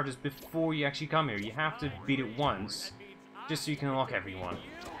all the characters before you actually come here. You have to beat it once, just so you can unlock everyone.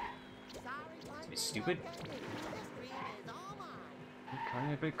 Sorry, Plankton, It's stupid. no getting. This dream is all mine.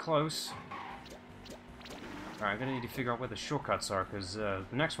 Kind of a bit close. Alright, I'm gonna need to figure out where the shortcuts are, because the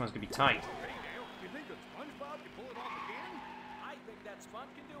next one's gonna be tight. Hey, Dale, you think that SpongeBob can pull it off again? I think that Sponge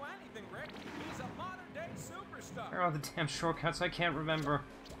can do anything, Rick. He's a modern-day superstar. Where are the damn shortcuts? I can't remember.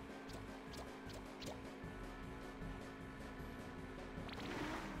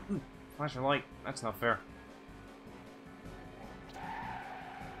 Ooh, flash of light. That's not fair.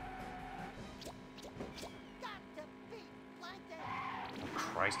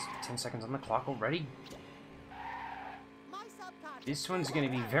 10 seconds on the clock already. My subconscious. This one's gonna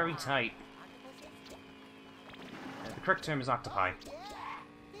be very tight. The correct term is octopi. Yeah.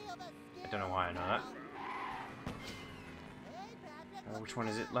 Feel the I don't know why I know that. Hey, Patrick. Which one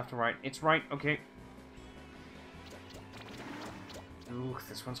is it? Left or right? It's right, okay. Ooh,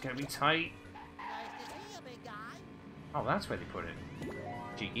 this one's gonna be tight. Nice to see you, big guy. Oh, that's where they put it.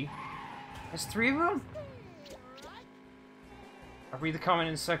 Cheeky. There's 3 of them? Right. I'll read the comment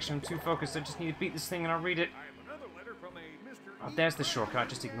in the section. I'm too focused. I just need to beat this thing and I'll read it. I have another letter from a Mr. Oh, there's the shortcut.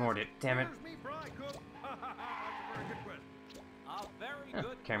 Just ignored it. Damn it. Here's me fry cook. That's a very good question. A very Yeah,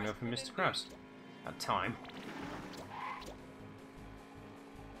 good cameo from question Mr. Krabs. At time.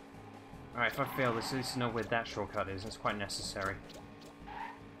 Alright, if I fail this, at least know where that shortcut is. It's quite necessary.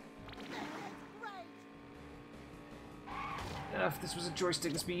 If this was a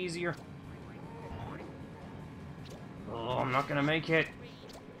joystick, this would be easier. Oh, I'm not gonna make it.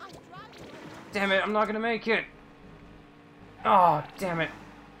 Damn it, I'm not gonna make it. Oh, damn it.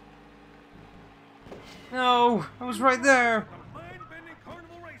 No, I was right there. A mind-bending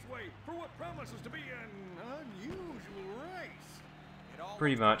carnival raceway for what promises to be an unusual race.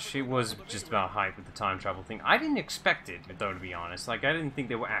 Pretty much. It was just about hype with the time travel thing. I didn't expect it, though, to be honest. Like, I didn't think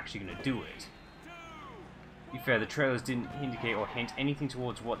they were actually gonna do it. To be fair, the trailers didn't indicate or hint anything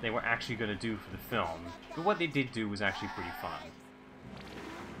towards what they were actually going to do for the film, but what they did do was actually pretty fun.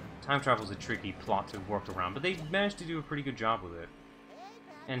 Time travel is a tricky plot to work around, but they managed to do a pretty good job with it.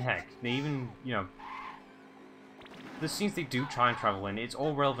 And heck, they even, you know, the scenes they do time travel in, it's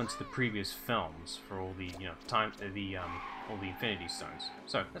all relevant to the previous films for all the, you know, all the Infinity Stones.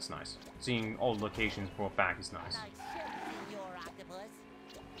 So, that's nice. Seeing old locations brought back is nice. Nice ship, Senor Octopus.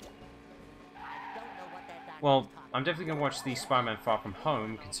 I don't know what that doctor's Well, talking I'm definitely going to watch the Spider-Man Far From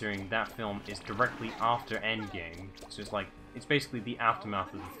Home, considering that film is directly after Endgame. So it's like, it's basically the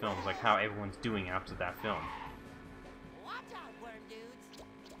aftermath of the film. It's like how everyone's doing after that film. Watch out, worm dudes.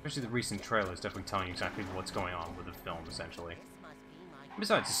 Especially the recent trailers definitely telling you exactly what's going on with the film, essentially. This must be my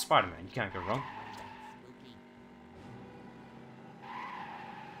Besides, it's Spider-Man, you can't go wrong. spooky.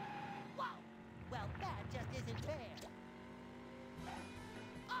 Whoa! Well, that just isn't fair.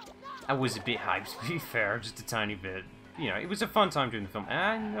 Oh no! I was a bit hyped, to be fair, just a tiny bit. You know, it was a fun time during the film.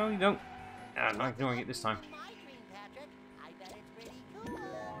 And no, you don't. I'm not ignoring it this time. My dream, Patrick. I bet it's pretty cool.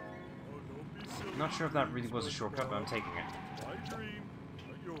 I'm not sure if that really was a shortcut, but I'm taking it. My dream,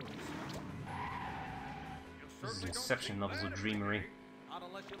 not yours. This is Inception levels of dreamery. Not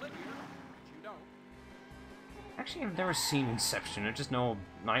unless you live here, which you don't. Actually, I've never seen Inception. I just know,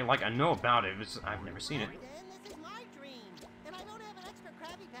 I know about it. But I've never seen it. Then this is my dream, and I don't have an extra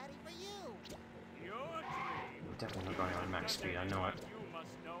Krabby Patty for you. Your dream. I'm definitely not going on max speed. I know it. You must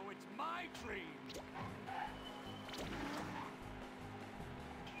know it's my dream.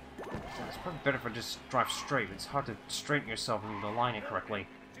 It's probably better if I just drive straight. It's hard to straighten yourself and align it correctly.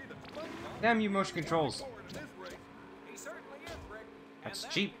 Damn you, motion controls. He certainly is, Rick. That's and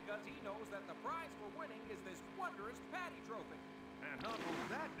that's cheap. because he knows that the prize for winning is this wondrous Patty trophy. And not only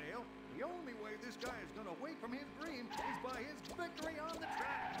that, Dale, the only way this guy is gonna wake from his dream is by his victory on the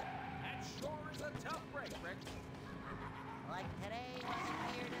track. That sure is a tough break, Rick. Like today wasn't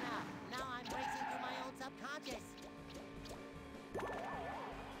weird enough. Now I'm racing through my own subconscious.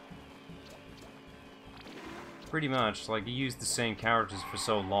 Pretty much, like, you use the same characters for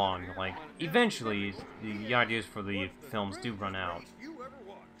so long, like, eventually, the ideas for the films do run out.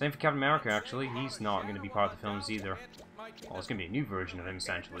 Same for Captain America, actually. He's not going to be part of the films either. Well, it's going to be a new version of him,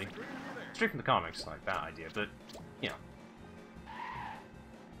 essentially. Straight from the comics, like, that idea, but, you know.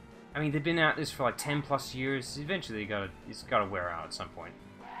 I mean, they've been at this for, like, 10 plus years. Eventually, it's gotta wear out at some point.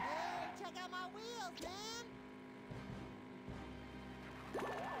 Hey, check out my wheels,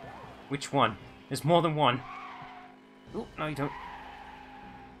 man. Which one? There's more than one. Oh, no, you don't.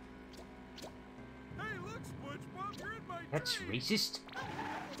 Hey, look, Spongebob, you're in my That's racist. I'm sorry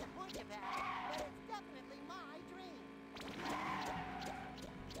to disappoint you, Patty, but it's definitely my dream.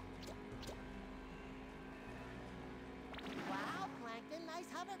 Wow, Plankton, nice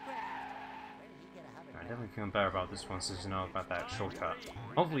hovercraft. Where did he get a I'm hovercraft? definitely feeling better about this one since you know about that shortcut.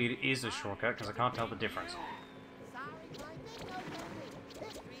 Hopefully it is a shortcut, because I can't tell the difference. Sorry, Plankton, no thank you.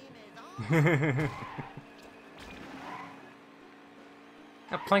 This dream is on.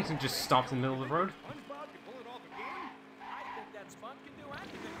 That plankton just stopped in the middle of the road. SpongeBob can pull it off again. I think that Spunk can do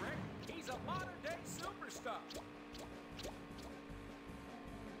anything, Rick. He's a modern-day superstar.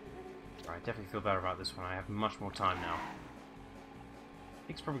 Alright, definitely feel better about this one. I have much more time now. I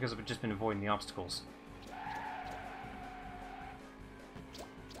think it's probably because I've just been avoiding the obstacles.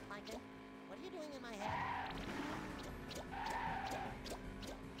 Plankton, what are you doing in my head?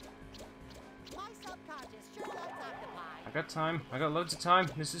 time. I got loads of time.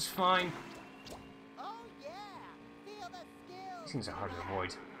 This is fine. Oh yeah! Feel the skills! These things are hard to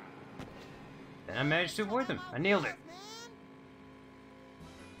avoid. Then I managed to avoid them. I nailed it.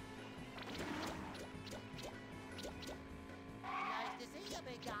 Nice to see you,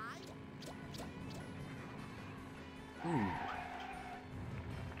 big guy. Ooh.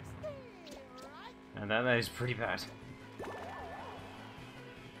 Stay right. And that is pretty bad. I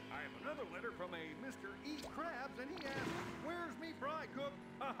have another letter from a Mr. E. Krabs, and he asks, "Where's me fry cook?"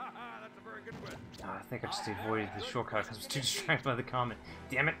 Ha ha ha, that's a very good question. Oh, I think I just avoided the shortcut because I was too distracted by the comment.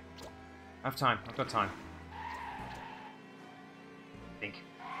 Damn it. I have time. I've got time. Think.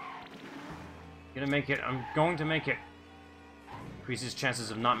 Gonna make it. I'm going to make it. Increases chances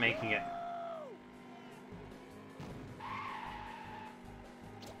of not making it.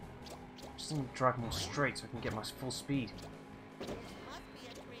 Just need to drive more straight so I can get my full speed. This must be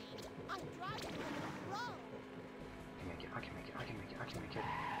a dream. I'm driving like a pro. I can make it. I can make it. I can make it. I can make it.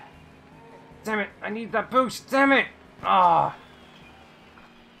 Damn it! I need that boost. Damn it! Ah!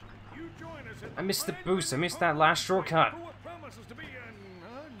 You join us at I missed the boost. I missed that last shortcut. for what promises to be an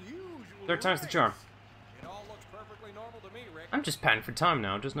unusual Third time's the charm. It all looks perfectly normal to me, Rick. I'm just padding for time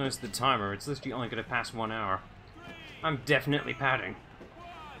now. Just notice the timer. It's literally only going to pass 1 hour. I'm definitely padding.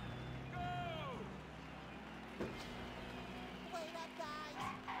 Wait up, guys.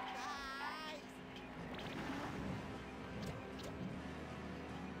 Guys.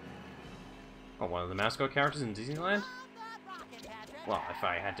 Oh, one of the mascot characters in Disneyland? Love that rocket, Patrick. Well, if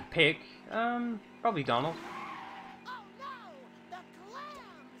I had to pick, probably Donald. Oh no! The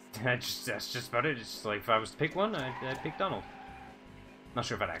clams! That's just about it. It's like if I was to pick one, I'd pick Donald. Not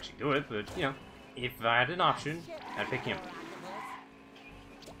sure if I'd actually do it, but you know, if I had an option, I'd pick him.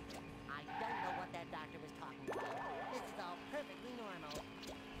 I don't know what that doctor was talking about. This is all perfectly normal.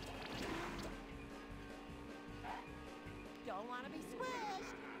 Don't want to be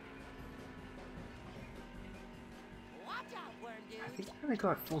squished. Watch out, worm I dude. think you only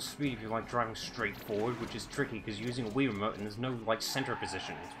go at full speed if you're like driving straight forward, which is tricky because you're using a Wii remote and there's no like center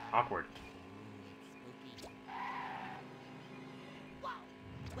position. It's awkward. Spooky. Whoa!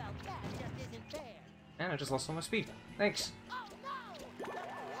 Well, that just isn't fair. And I just lost all my speed. Thanks. Oh no! The clams!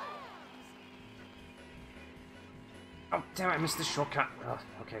 Oh, damn it, I missed the shortcut. Ugh,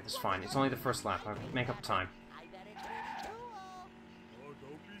 okay, that's fine. It's only the first lap. I'll make up time. I bet it's pretty cool. Oh,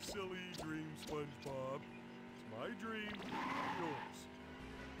 don't be silly, Dream SpongeBob. It's my dream, yours.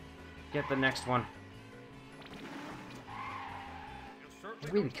 Get the next one. They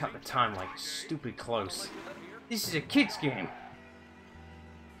really cut the time like stupid close. This is a kid's game.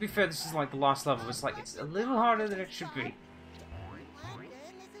 To be fair, this is like the last level. It's a little harder than it should be.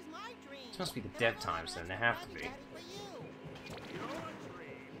 Plankton, this is my dream. This must be the dev times then. They have to be. Daddy for you. Your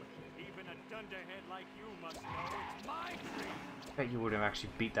dream. Even a dunderhead like you must know it's my dream. I bet you would have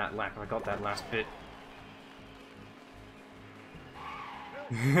actually beat that lap if I got that last bit.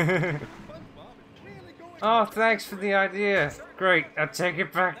 SpongeBob is really going. Oh, thanks for the idea. Great, I'll take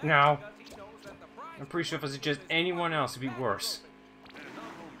it back now. I'm pretty sure if I suggest anyone else, it'd be worse. And not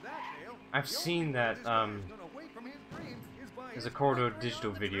only that, Dale, I've seen that, this guy's gonna wait from his dream is by there's his a Corridor father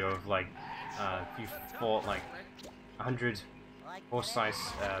Digital and video of like, if you fought like 100 Like horse-sized,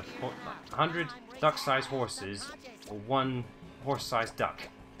 today, 100 duck-sized horses for one horse-sized duck.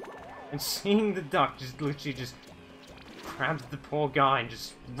 And seeing the duck just literally just grabbed the poor guy and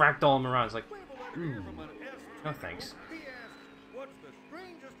just ragdoll him around. It's like, We have a letter here ooh, from an S. no thanks. He asks, "What's the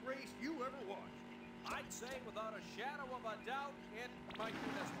strangest race you ever watched?" I'd say without a shadow of a doubt, it might be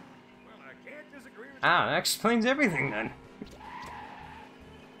this one. Well, I can't disagree with Ah, that explains everything then.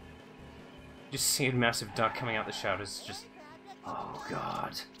 Just see a massive duck coming out the shadows, just, oh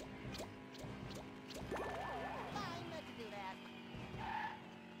god. Fine, let's do that.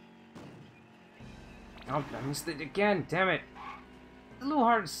 Oh, I missed it again, damn it. It's a little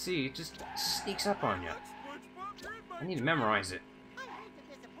hard to see, it just sneaks up on you. SpongeBob, you're in my I need to memorize it. I hate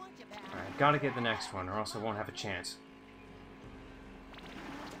to disappoint you, pal. Alright, gotta get the next one, or else I won't have a chance.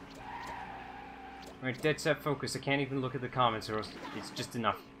 Alright, dead set focus. I can't even look at the comments, or else it's just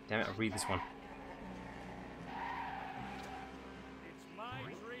enough. Damn it, I'll read this one. It's my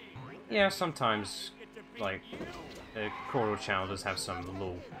dream. Yeah, sometimes, Get to beat like, you. the Corridor channel does have some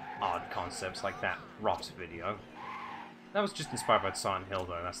little odd concepts, like that Rocks video. That was just inspired by Silent Hill,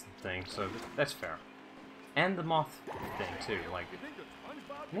 though, that's the thing, so that's fair. And the moth thing, too, like, You think that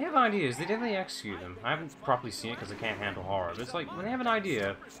SpongeBob when they have ideas, they definitely execute them. I haven't properly seen it because I can't handle horror, but it's like, when they have an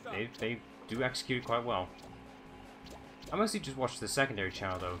idea, they do execute it quite well. I mostly just watch the secondary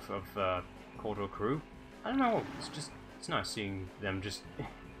channel, though, of Corridor Crew. I don't know, it's nice seeing them just,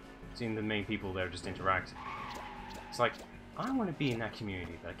 seeing the main people there just interact. It's like, I want to be in that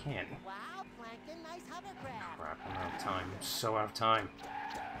community, but I can't. Wow, Plankton, nice hovercraft. Crap, I'm out of time. I'm so out of time.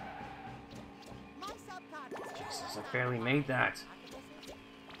 My subconscious. Jesus, I barely made that.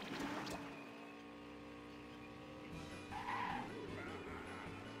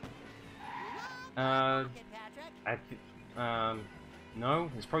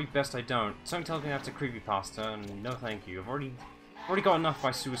 No, it's probably best I don't. Something tells me that's a creepypasta, and no thank you. I've already got enough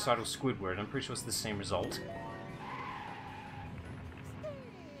by Suicidal Squidward. I'm pretty sure it's the same result.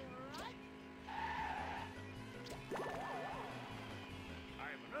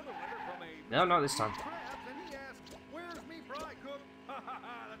 No, not this time.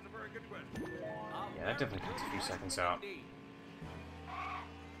 Yeah, that definitely takes a few seconds out.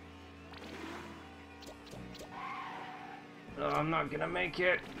 Oh, I'm not gonna make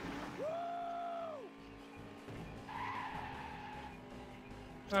it.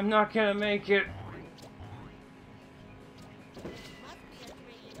 I'm not gonna make it.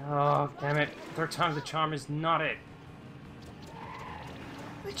 Oh, damn it. Third time's the charm is not it.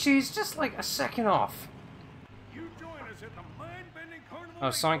 Jeez, just like a second off.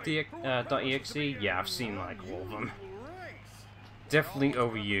 Oh, Sonic.exe? Yeah, I've seen like all of them. Definitely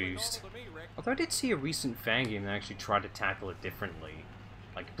overused. Although I did see a recent fan game that actually tried to tackle it differently.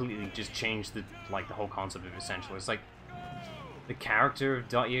 Like, completely just changed the whole concept of it, essentially. It's like, the character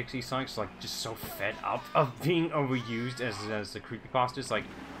of .exe Sonic's like, just so fed up of being overused as the creepypasta. It's like,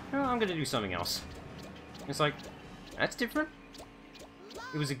 oh, I'm gonna do something else. It's like, that's different?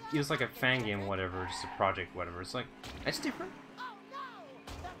 It was like a fan game or whatever, just a project, whatever. It's like, that's different?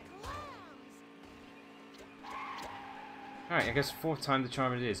 Alright, I guess fourth time the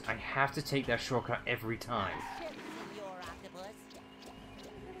charm it is. I have to take that shortcut every time.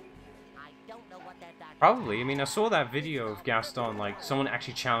 Probably. I mean, I saw that video of Gaston, like, someone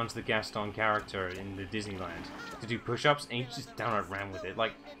actually challenged the Gaston character in the Disneyland to do push-ups, and he just downright ran with it.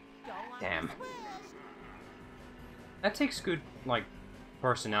 Like, damn. That takes good, like,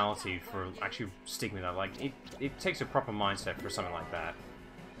 personality for actually sticking with that. Like, it takes a proper mindset for something like that.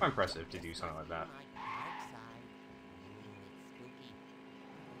 Quite impressive to do something like that.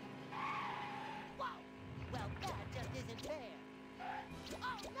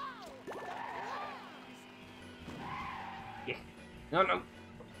 Yeah. No, no.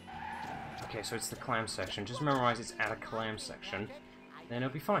 Okay, so it's the clam section. Just memorize it's at a clam section, then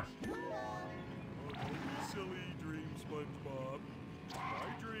it'll be fine. Silly dream, SpongeBob. My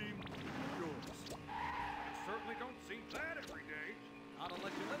dream, yours. I certainly don't see that every day. Not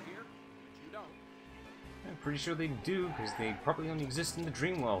unless you live here, which you don't. I'm pretty sure they do, because they probably only exist in the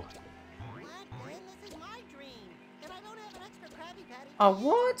dream world. This is my dream, and I don't have an extra Krabby Patty. Oh,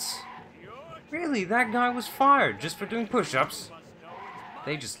 what? Really? That guy was fired just for doing push-ups?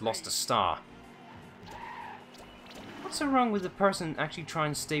 They just lost a star. What's so wrong with the person actually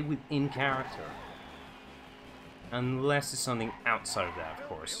trying to stay within character? Unless it's something outside of that, of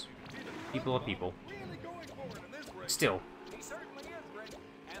course. People are people. Still. He certainly is, Rick.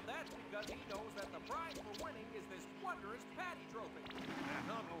 And that's because he knows that the prize for winning is this wondrous Patty trophy. And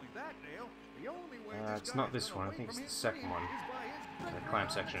not only that, Dale, the only way It's not this one. I think it's the second one. The clam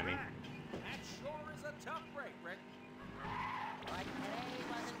section, I mean. That sure is a tough break, Rick. But today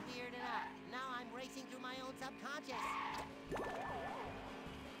wasn't weird enough. Now I'm racing through my own subconscious.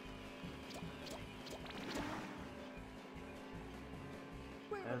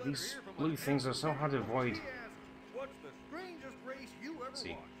 These blue things are so hard to avoid. What's the strangest race you ever Let's see.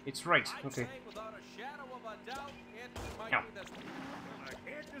 watched? It's right. I'd Okay. say without a shadow of a doubt, it might Ow. be this one. I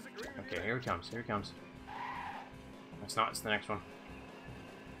can't disagree with Okay, you. here it comes. Here it comes. It's not. It's the next one.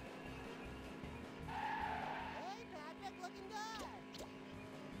 Hey, Patrick, looking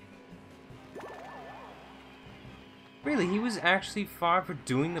good. Really, he was actually fired for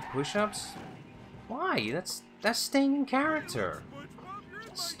doing the push-ups? Why? That's staying in character.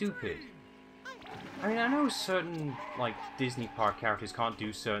 Stupid. I mean, I know certain, like, Disney park characters can't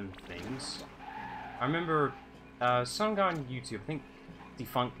do certain things. I remember some guy on YouTube, I think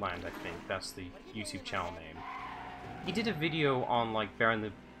Defunctland, I think, that's the YouTube channel name. He did a video on, like, Bear in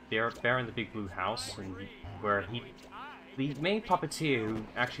the Big Blue House, and where the main puppeteer who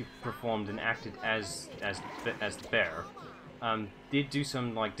actually performed and acted as the bear, did do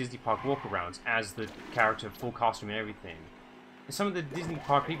some, like, Disney park walkarounds as the character, full costume and everything. And some of the Disney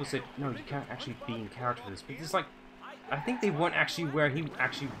park people said, no, you can't actually be in character for this. But it's like, I think they weren't actually where he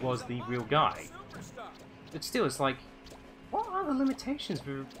actually was the real guy. But still, it's like, what are the limitations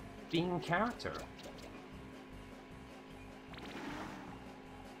for being in character?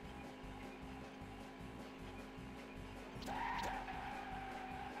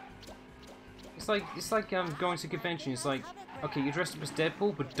 It's like going to a convention. It's like, Okay, you're dressed up as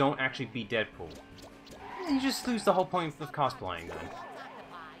Deadpool, but don't actually be Deadpool. You just lose the whole point of cosplaying then.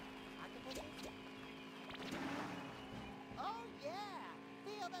 Oh yeah!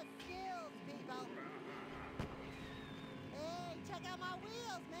 Feel the skills, people! Hey, check out my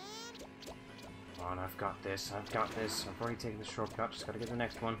wheels, man! Come on, I've got this, I've got this. I've already taken the shortcut, just gotta get the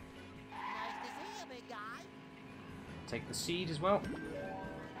next one. Nice to see you, big guy! Take the seed as well.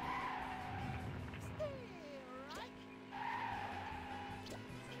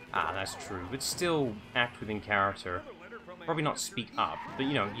 Ah, that's true, but still act within character. Probably not speak up, but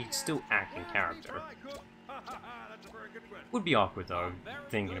you know, you'd still act in character. Would be awkward though,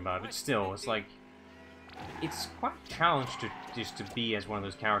 thinking about it, but still, it's like... It's quite a challenge to be as one of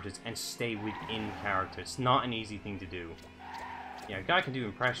those characters and stay within character. It's not an easy thing to do. Yeah, a guy can do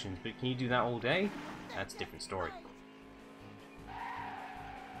impressions, but can you do that all day? That's a different story.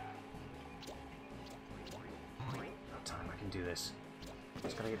 No time, I can do this.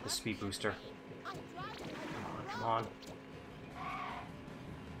 Just gotta get the speed booster. Come on, come on.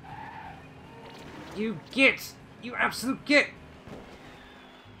 You git! You absolute git!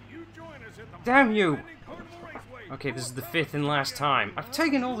 Damn you! Okay, this is the 5th and last time. I've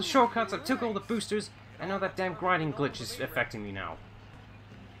taken all the shortcuts, I've took all the boosters, and now that damn grinding glitch is affecting me now.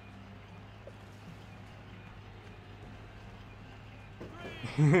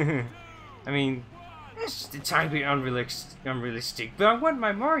 I mean, it's just a tiny bit unrealistic, but I want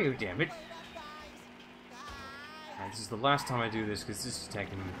my Mario, damn it. Right, this is the last time I do this, because this is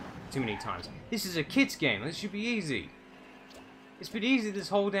taking too many times. This is a kid's game, this should be easy. It's been easy this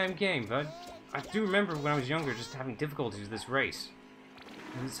whole damn game, but I do remember when I was younger just having difficulties with this race.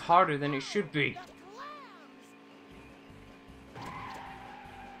 And it's harder than it should be.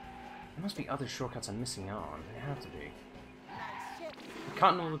 There must be other shortcuts I'm missing out on. There have to be. I'm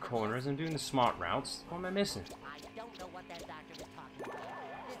cutting all the corners, I'm doing the smart routes. What am I missing? I don't know what that doctor was talking about.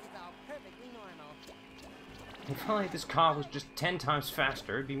 This is all perfectly normal. If only this car was just 10 times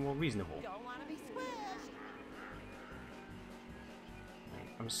faster, it'd be more reasonable. Don't want to be squished.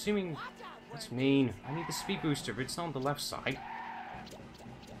 I'm assuming that's mean. I need the speed booster, but it's on the left side.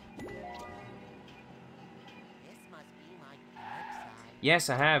 This must be my dark side. Yes,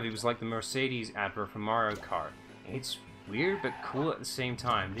 I have. It was like the Mercedes advert for Mario Kart. It's weird but cool at the same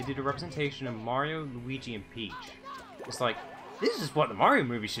time. They did a representation of Mario, Luigi, and Peach. It's like, this is what the Mario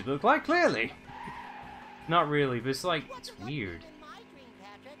movie should look like, clearly. Not really, but it's like, it's weird.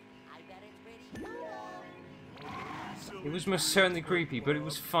 It was most certainly creepy, but it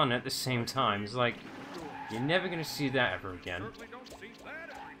was fun at the same time. It's like, you're never gonna see that ever again.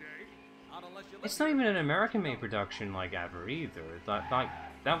 It's not even an American-made production like ever either.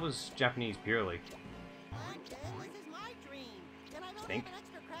 That was Japanese purely. I think.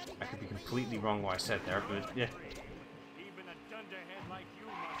 I could be completely wrong what I said there, but yeah. Even a dunderhead like you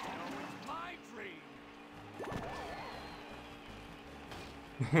must know it's my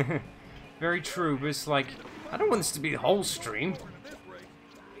dream. Very true, but it's like, I don't want this to be the whole stream.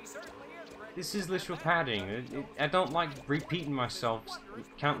 This is literal padding. I don't like repeating myself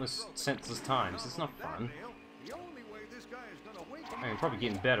countless senseless times. It's not fun. I mean, probably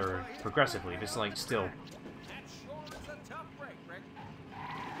getting better progressively, but it's like, still.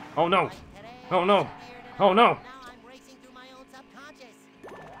 Oh no! Oh no! Oh no!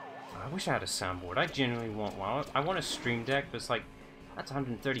 I wish I had a soundboard. I genuinely want one. I want a stream deck, but it's like, that's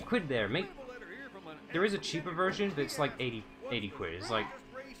 130 quid there, mate. There is a cheaper version, but it's like 80 quid. It's like,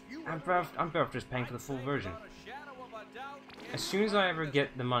 I'm better off just paying for the full version. As soon as I ever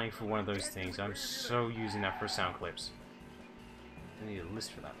get the money for one of those things, I'm so using that for sound clips. I need a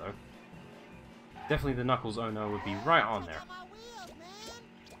list for that, though. Definitely the Knuckles Oh No would be right on there.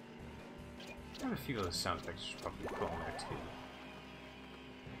 I have a few other sound effects should probably put on there, too.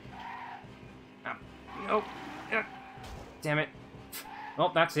 Ah, nope. Ah, damn it. Well,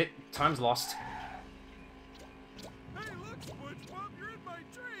 that's it. Time's lost. Hey, look, Spongebob, you're in my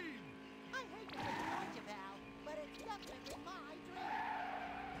dream. I hate to disappoint you, pal, but it's definitely my dream.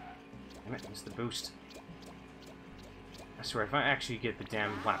 Damn it, missed the boost. I swear, if I actually get the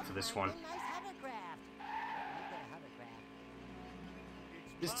damn lap for this one. Nice hovercraft.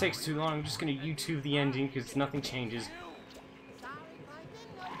 This takes too long, I'm just gonna YouTube the ending because nothing changes. Sorry, Plankton,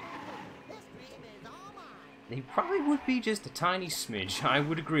 no problem. This dream is all mine. They probably would be just a tiny smidge, I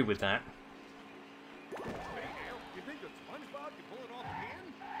would agree with that. Hey, Dale, you think that Spongebob can pull it off again?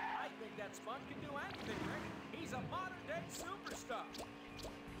 I think that Sponge can do anything, Rick. He's a modern-day superstar.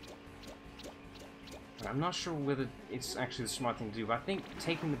 I'm not sure whether it's actually the smart thing to do, but I think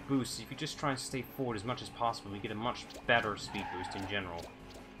taking the boost, if you just try and stay forward as much as possible, you get a much better speed boost in general.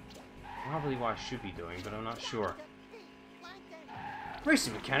 Probably what I should be doing, but I'm not sure.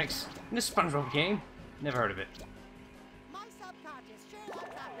 Racing mechanics in a Spongebob game? Never heard of it. My subconscious sure loves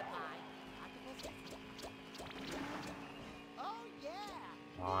octopi. Octopus. Oh yeah.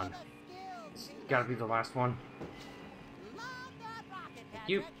 Come on. What a skill, It's gotta be the last one. Love that rocket, Thank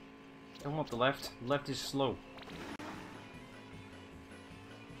you. Patrick. Don't want the left. Left is slow.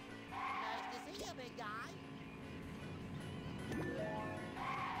 Nice to see you, big guy.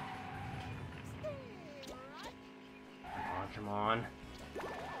 Stay right. Come on. I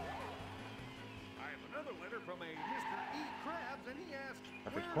have another letter from a Mr. E. Krabs, and he asks,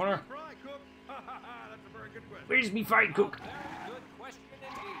 Perfect "Where's corner. my fry cook?" Ha ha ha, that's a very good question. Where's me fry cook? Very good question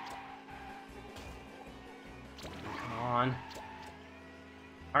indeed. Come on.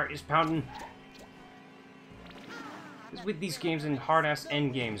 Heart is pounding. What's with these games and hard-ass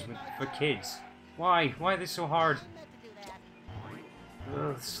end games for kids? Why? Why are they so hard? I meant to do that.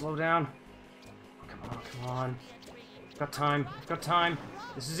 Ugh, slow down. Come on, come on. I've got time. I've got time.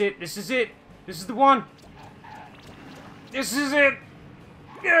 This is it. This is it. This is the one. This is it.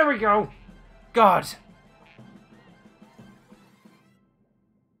 There we go. God.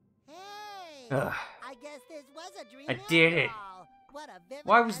 Hey. Ugh. I guess this was a dream. I did it. after all. What a vivid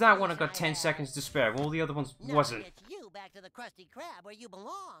Why was that one I imagination got 10 had. seconds to spare, while all the other ones Now wasn't? It's you back to the Krusty Krab where you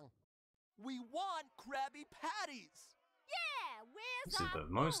belong. We want Krabby Patties! Yeah, where's This is our the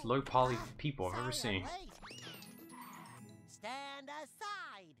most food? low-poly people I've ever Sorry I'm seen. late. Stand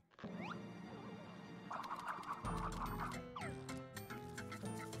aside.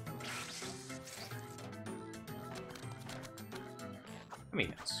 I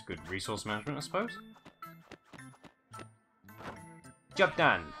mean, that's good resource management, I suppose. Job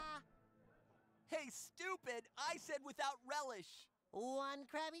done. Hey, stupid! I said without relish! One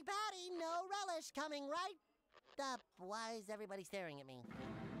Krabby Patty, no relish coming right up. Why is everybody staring at me?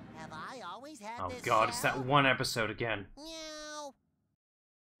 Have I always had Oh this god, it's that shell? one episode again. Meow.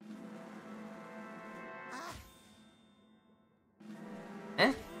 Ah,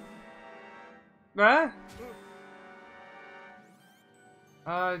 Eh? Bruh?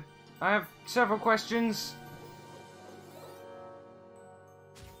 I have several questions.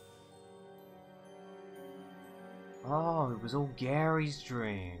 Oh, it was all Gary's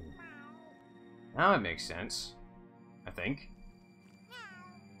dream. Now it makes sense. I think.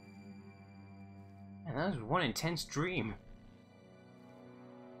 Man, that was one intense dream.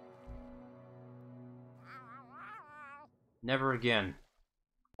 Never again.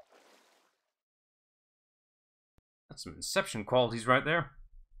 That's some Inception qualities right there.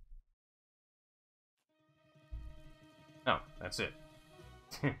 Oh, that's it.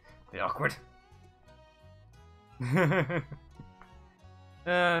 Bit awkward.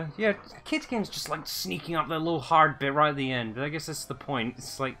 Yeah, kids games just like sneaking up that little hard bit right at the end, but I guess that's the point.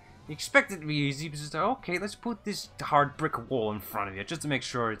 It's like, you expect it to be easy, but just, okay, let's put this hard brick wall in front of you, just to make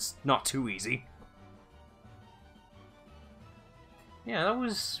sure it's not too easy. Yeah, that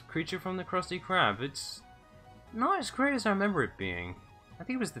was Creature from the Krusty Krab. It's not as great as I remember it being. I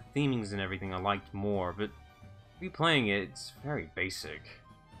think it was the themings and everything I liked more, but replaying it, it's very basic.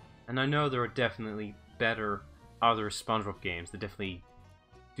 And I know there are definitely better other SpongeBob games that definitely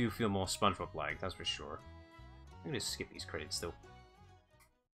do feel more SpongeBob-like, that's for sure. I'm gonna skip these credits though.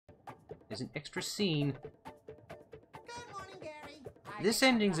 There's an extra scene. good morning, Gary. I This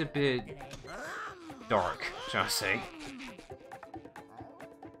think I ending's a got it bit today. dark, shall I say.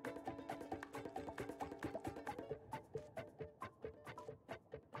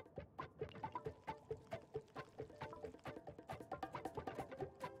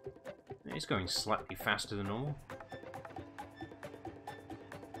 He's going slightly faster than normal.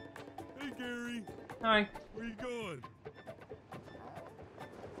 Hey, Gary, Hi. where you going?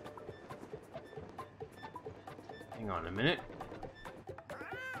 Hang on a minute.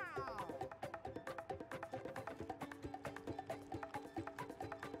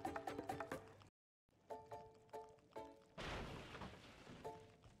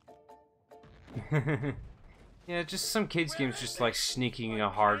 Yeah, just some kids games just like sneaking a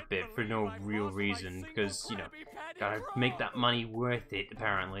hard bit for no real reason, because, you know, gotta make that money worth it,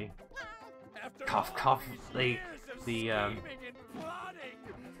 apparently. Cough cough, the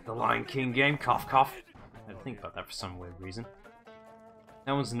Lion King game, cough cough. I had to think about that for some weird reason.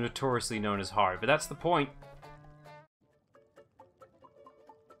 That one's notoriously known as hard, but that's the point.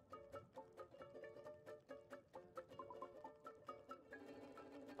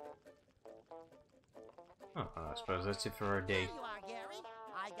 Oh, I suppose that's it for our day. There you are, Gary.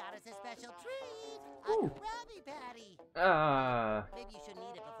 I got us a special treat. Ooh. A Krabby Patty. Maybe you shouldn't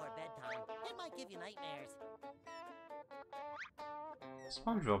eat it before bedtime. It might give you nightmares.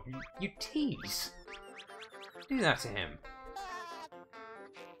 SpongeBob, you tease. Do that to him.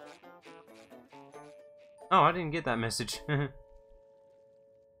 Oh, I didn't get that message.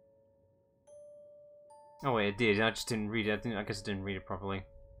 Oh wait, I did. I just didn't read it. I guess I didn't read it properly.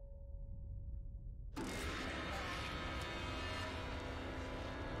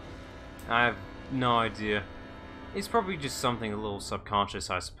 I have no idea. It's probably just something a little subconscious,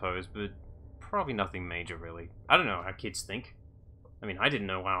 I suppose, but probably nothing major, really. I don't know how kids think. I mean, I didn't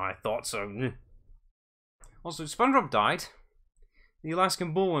know how I thought, so... Also, SpongeBob died. The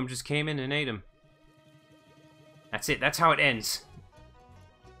Alaskan bullworm just came in and ate him. That's it, that's how it ends.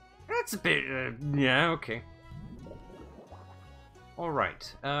 That's a bit, yeah, okay.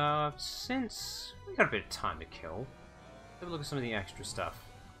 Alright, since we got a bit of time to kill, have a look at some of the extra stuff.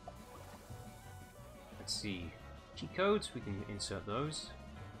 Let's see. Cheat codes, we can insert those.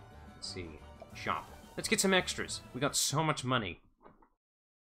 Let's see. Shop. Let's get some extras. We got so much money.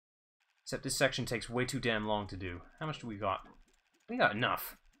 Except this section takes way too damn long to do. How much do we got? We got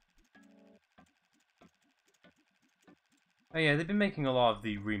enough. Oh yeah, they've been making a lot of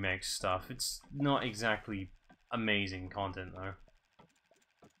the remake stuff. It's not exactly amazing content, though.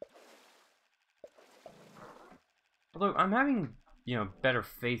 Although, I'm having, you know, better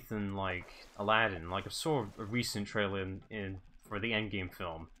faith in, like, Aladdin. Like, I saw a recent trailer for the Endgame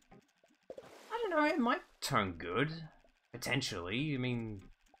film. I don't know, it might turn good. Potentially. I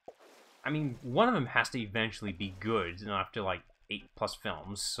mean, one of them has to eventually be good after, like, 8+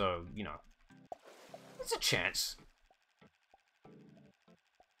 films, so, you know. There's a chance.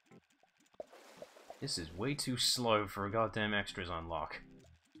 This is way too slow for a goddamn extras unlock.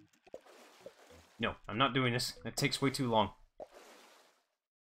 No, I'm not doing this. It takes way too long.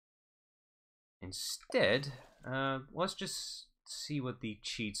 Instead, let's just see what the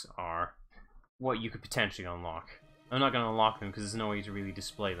cheats are. What you could potentially unlock. I'm not going to unlock them because there's no way to really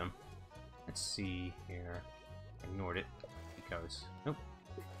display them. Let's see here. Ignored it because... Nope.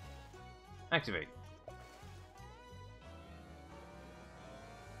 Activate.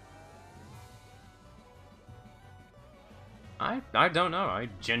 I don't know. I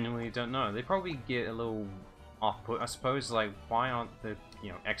genuinely don't know. They probably get a little off-put, I suppose. Like, why aren't the, you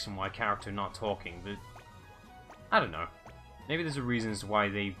know, X and Y character not talking? But I don't know. Maybe there's a reason as to why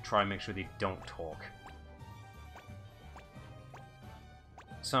they try and make sure they don't talk.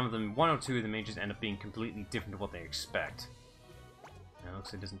 Some of them, one or two of them may just end up being completely different to what they expect. And it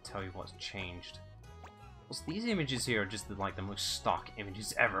looks like it doesn't tell you what's changed. Also, these images here are just like the most stock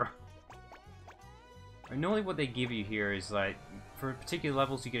images ever. Normally what they give you here is like, for particular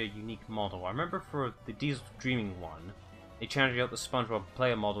levels you get a unique model. I remember for the Diesel Dreaming one, they changed out the SpongeBob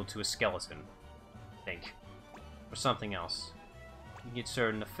player model to a skeleton, I think. Or something else. You get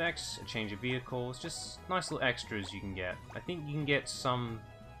certain effects, a change of vehicles, just nice little extras you can get. I think you can get some,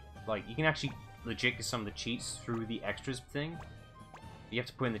 like, you can actually legit get some of the cheats through the extras thing. You have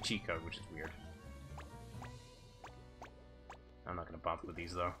to put in the cheat code, which is weird. I'm not going to bother with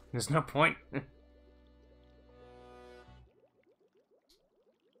these though. There's no point.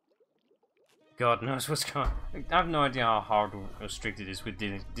 God knows what's going on. I have no idea how hard or strict it is with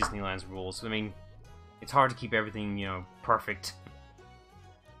Disneyland's rules. I mean, it's hard to keep everything, you know, perfect.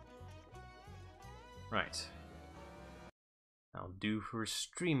 Right. I'll do for a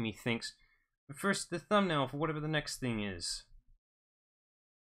stream, methinks. But first, the thumbnail for whatever the next thing is.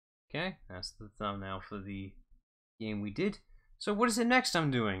 Okay, that's the thumbnail for the game we did. So what is it next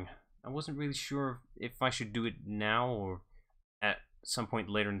I'm doing? I wasn't really sure if I should do it now or at some point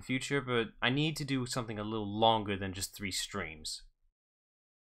later in the future, but I need to do something a little longer than just 3 streams.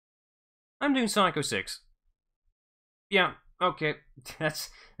 I'm doing Psycho 6. Yeah, okay, that's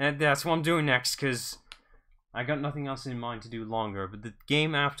what I'm doing next, because I got nothing else in mind to do longer, but the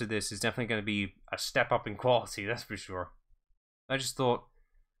game after this is definitely going to be a step up in quality, that's for sure. I just thought,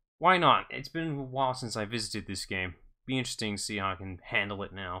 why not? It's been a while since I visited this game. Be interesting to see how I can handle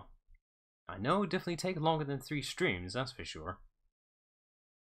it now. I know it would definitely take longer than 3 streams, that's for sure.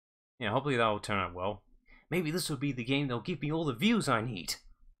 Yeah, hopefully that will turn out well. Maybe this will be the game that'll give me all the views I need.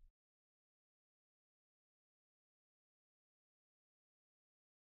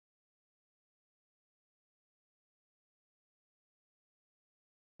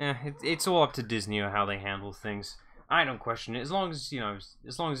 Yeah, it's all up to Disney or how they handle things. I don't question it. As long as, you know,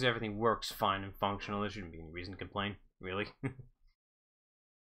 as long as everything works fine and functional, there shouldn't be any reason to complain, really.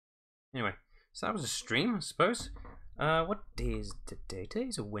 Anyway, so that was a stream, I suppose. What day is today?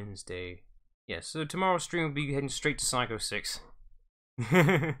 Today's a Wednesday. Yeah, so tomorrow's stream will be heading straight to Psycho 6.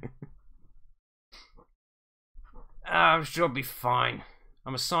 I'm sure it'll be fine.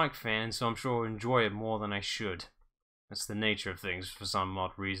 I'm a Psych fan, so I'm sure I'll enjoy it more than I should. That's the nature of things for some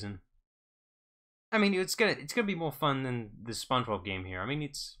odd reason. I mean, it's gonna be more fun than the SpongeBob game here. I mean,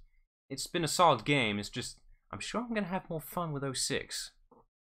 it's been a solid game. It's just I'm sure I'm going to have more fun with 06.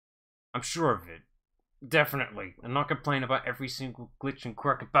 I'm sure of it. Definitely. I'm not complaining about every single glitch and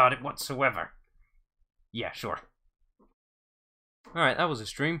quirk about it whatsoever. Yeah, sure. Alright, that was a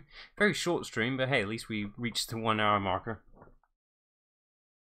stream. Very short stream, but hey, at least we reached the 1 hour marker.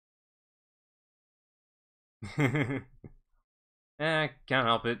 Can't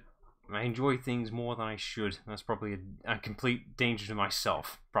help it. I enjoy things more than I should. That's probably a complete danger to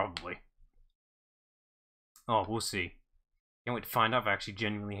myself, probably. Oh, we'll see. Can't wait to find out if I actually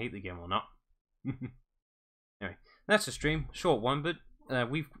genuinely hate the game or not. Anyway, that's a stream. Short one, but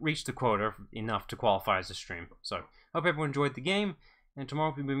we've reached the quota enough to qualify as a stream. So, hope everyone enjoyed the game, and tomorrow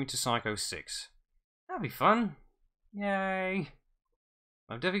we'll be moving to Psycho 6. That'll be fun. Yay!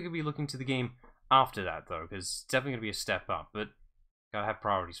 I'm definitely going to be looking to the game after that, though, because it's definitely going to be a step up, but gotta have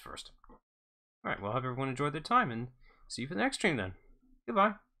priorities first. Alright, well, hope everyone enjoyed their time, and see you for the next stream then.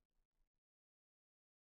 Goodbye.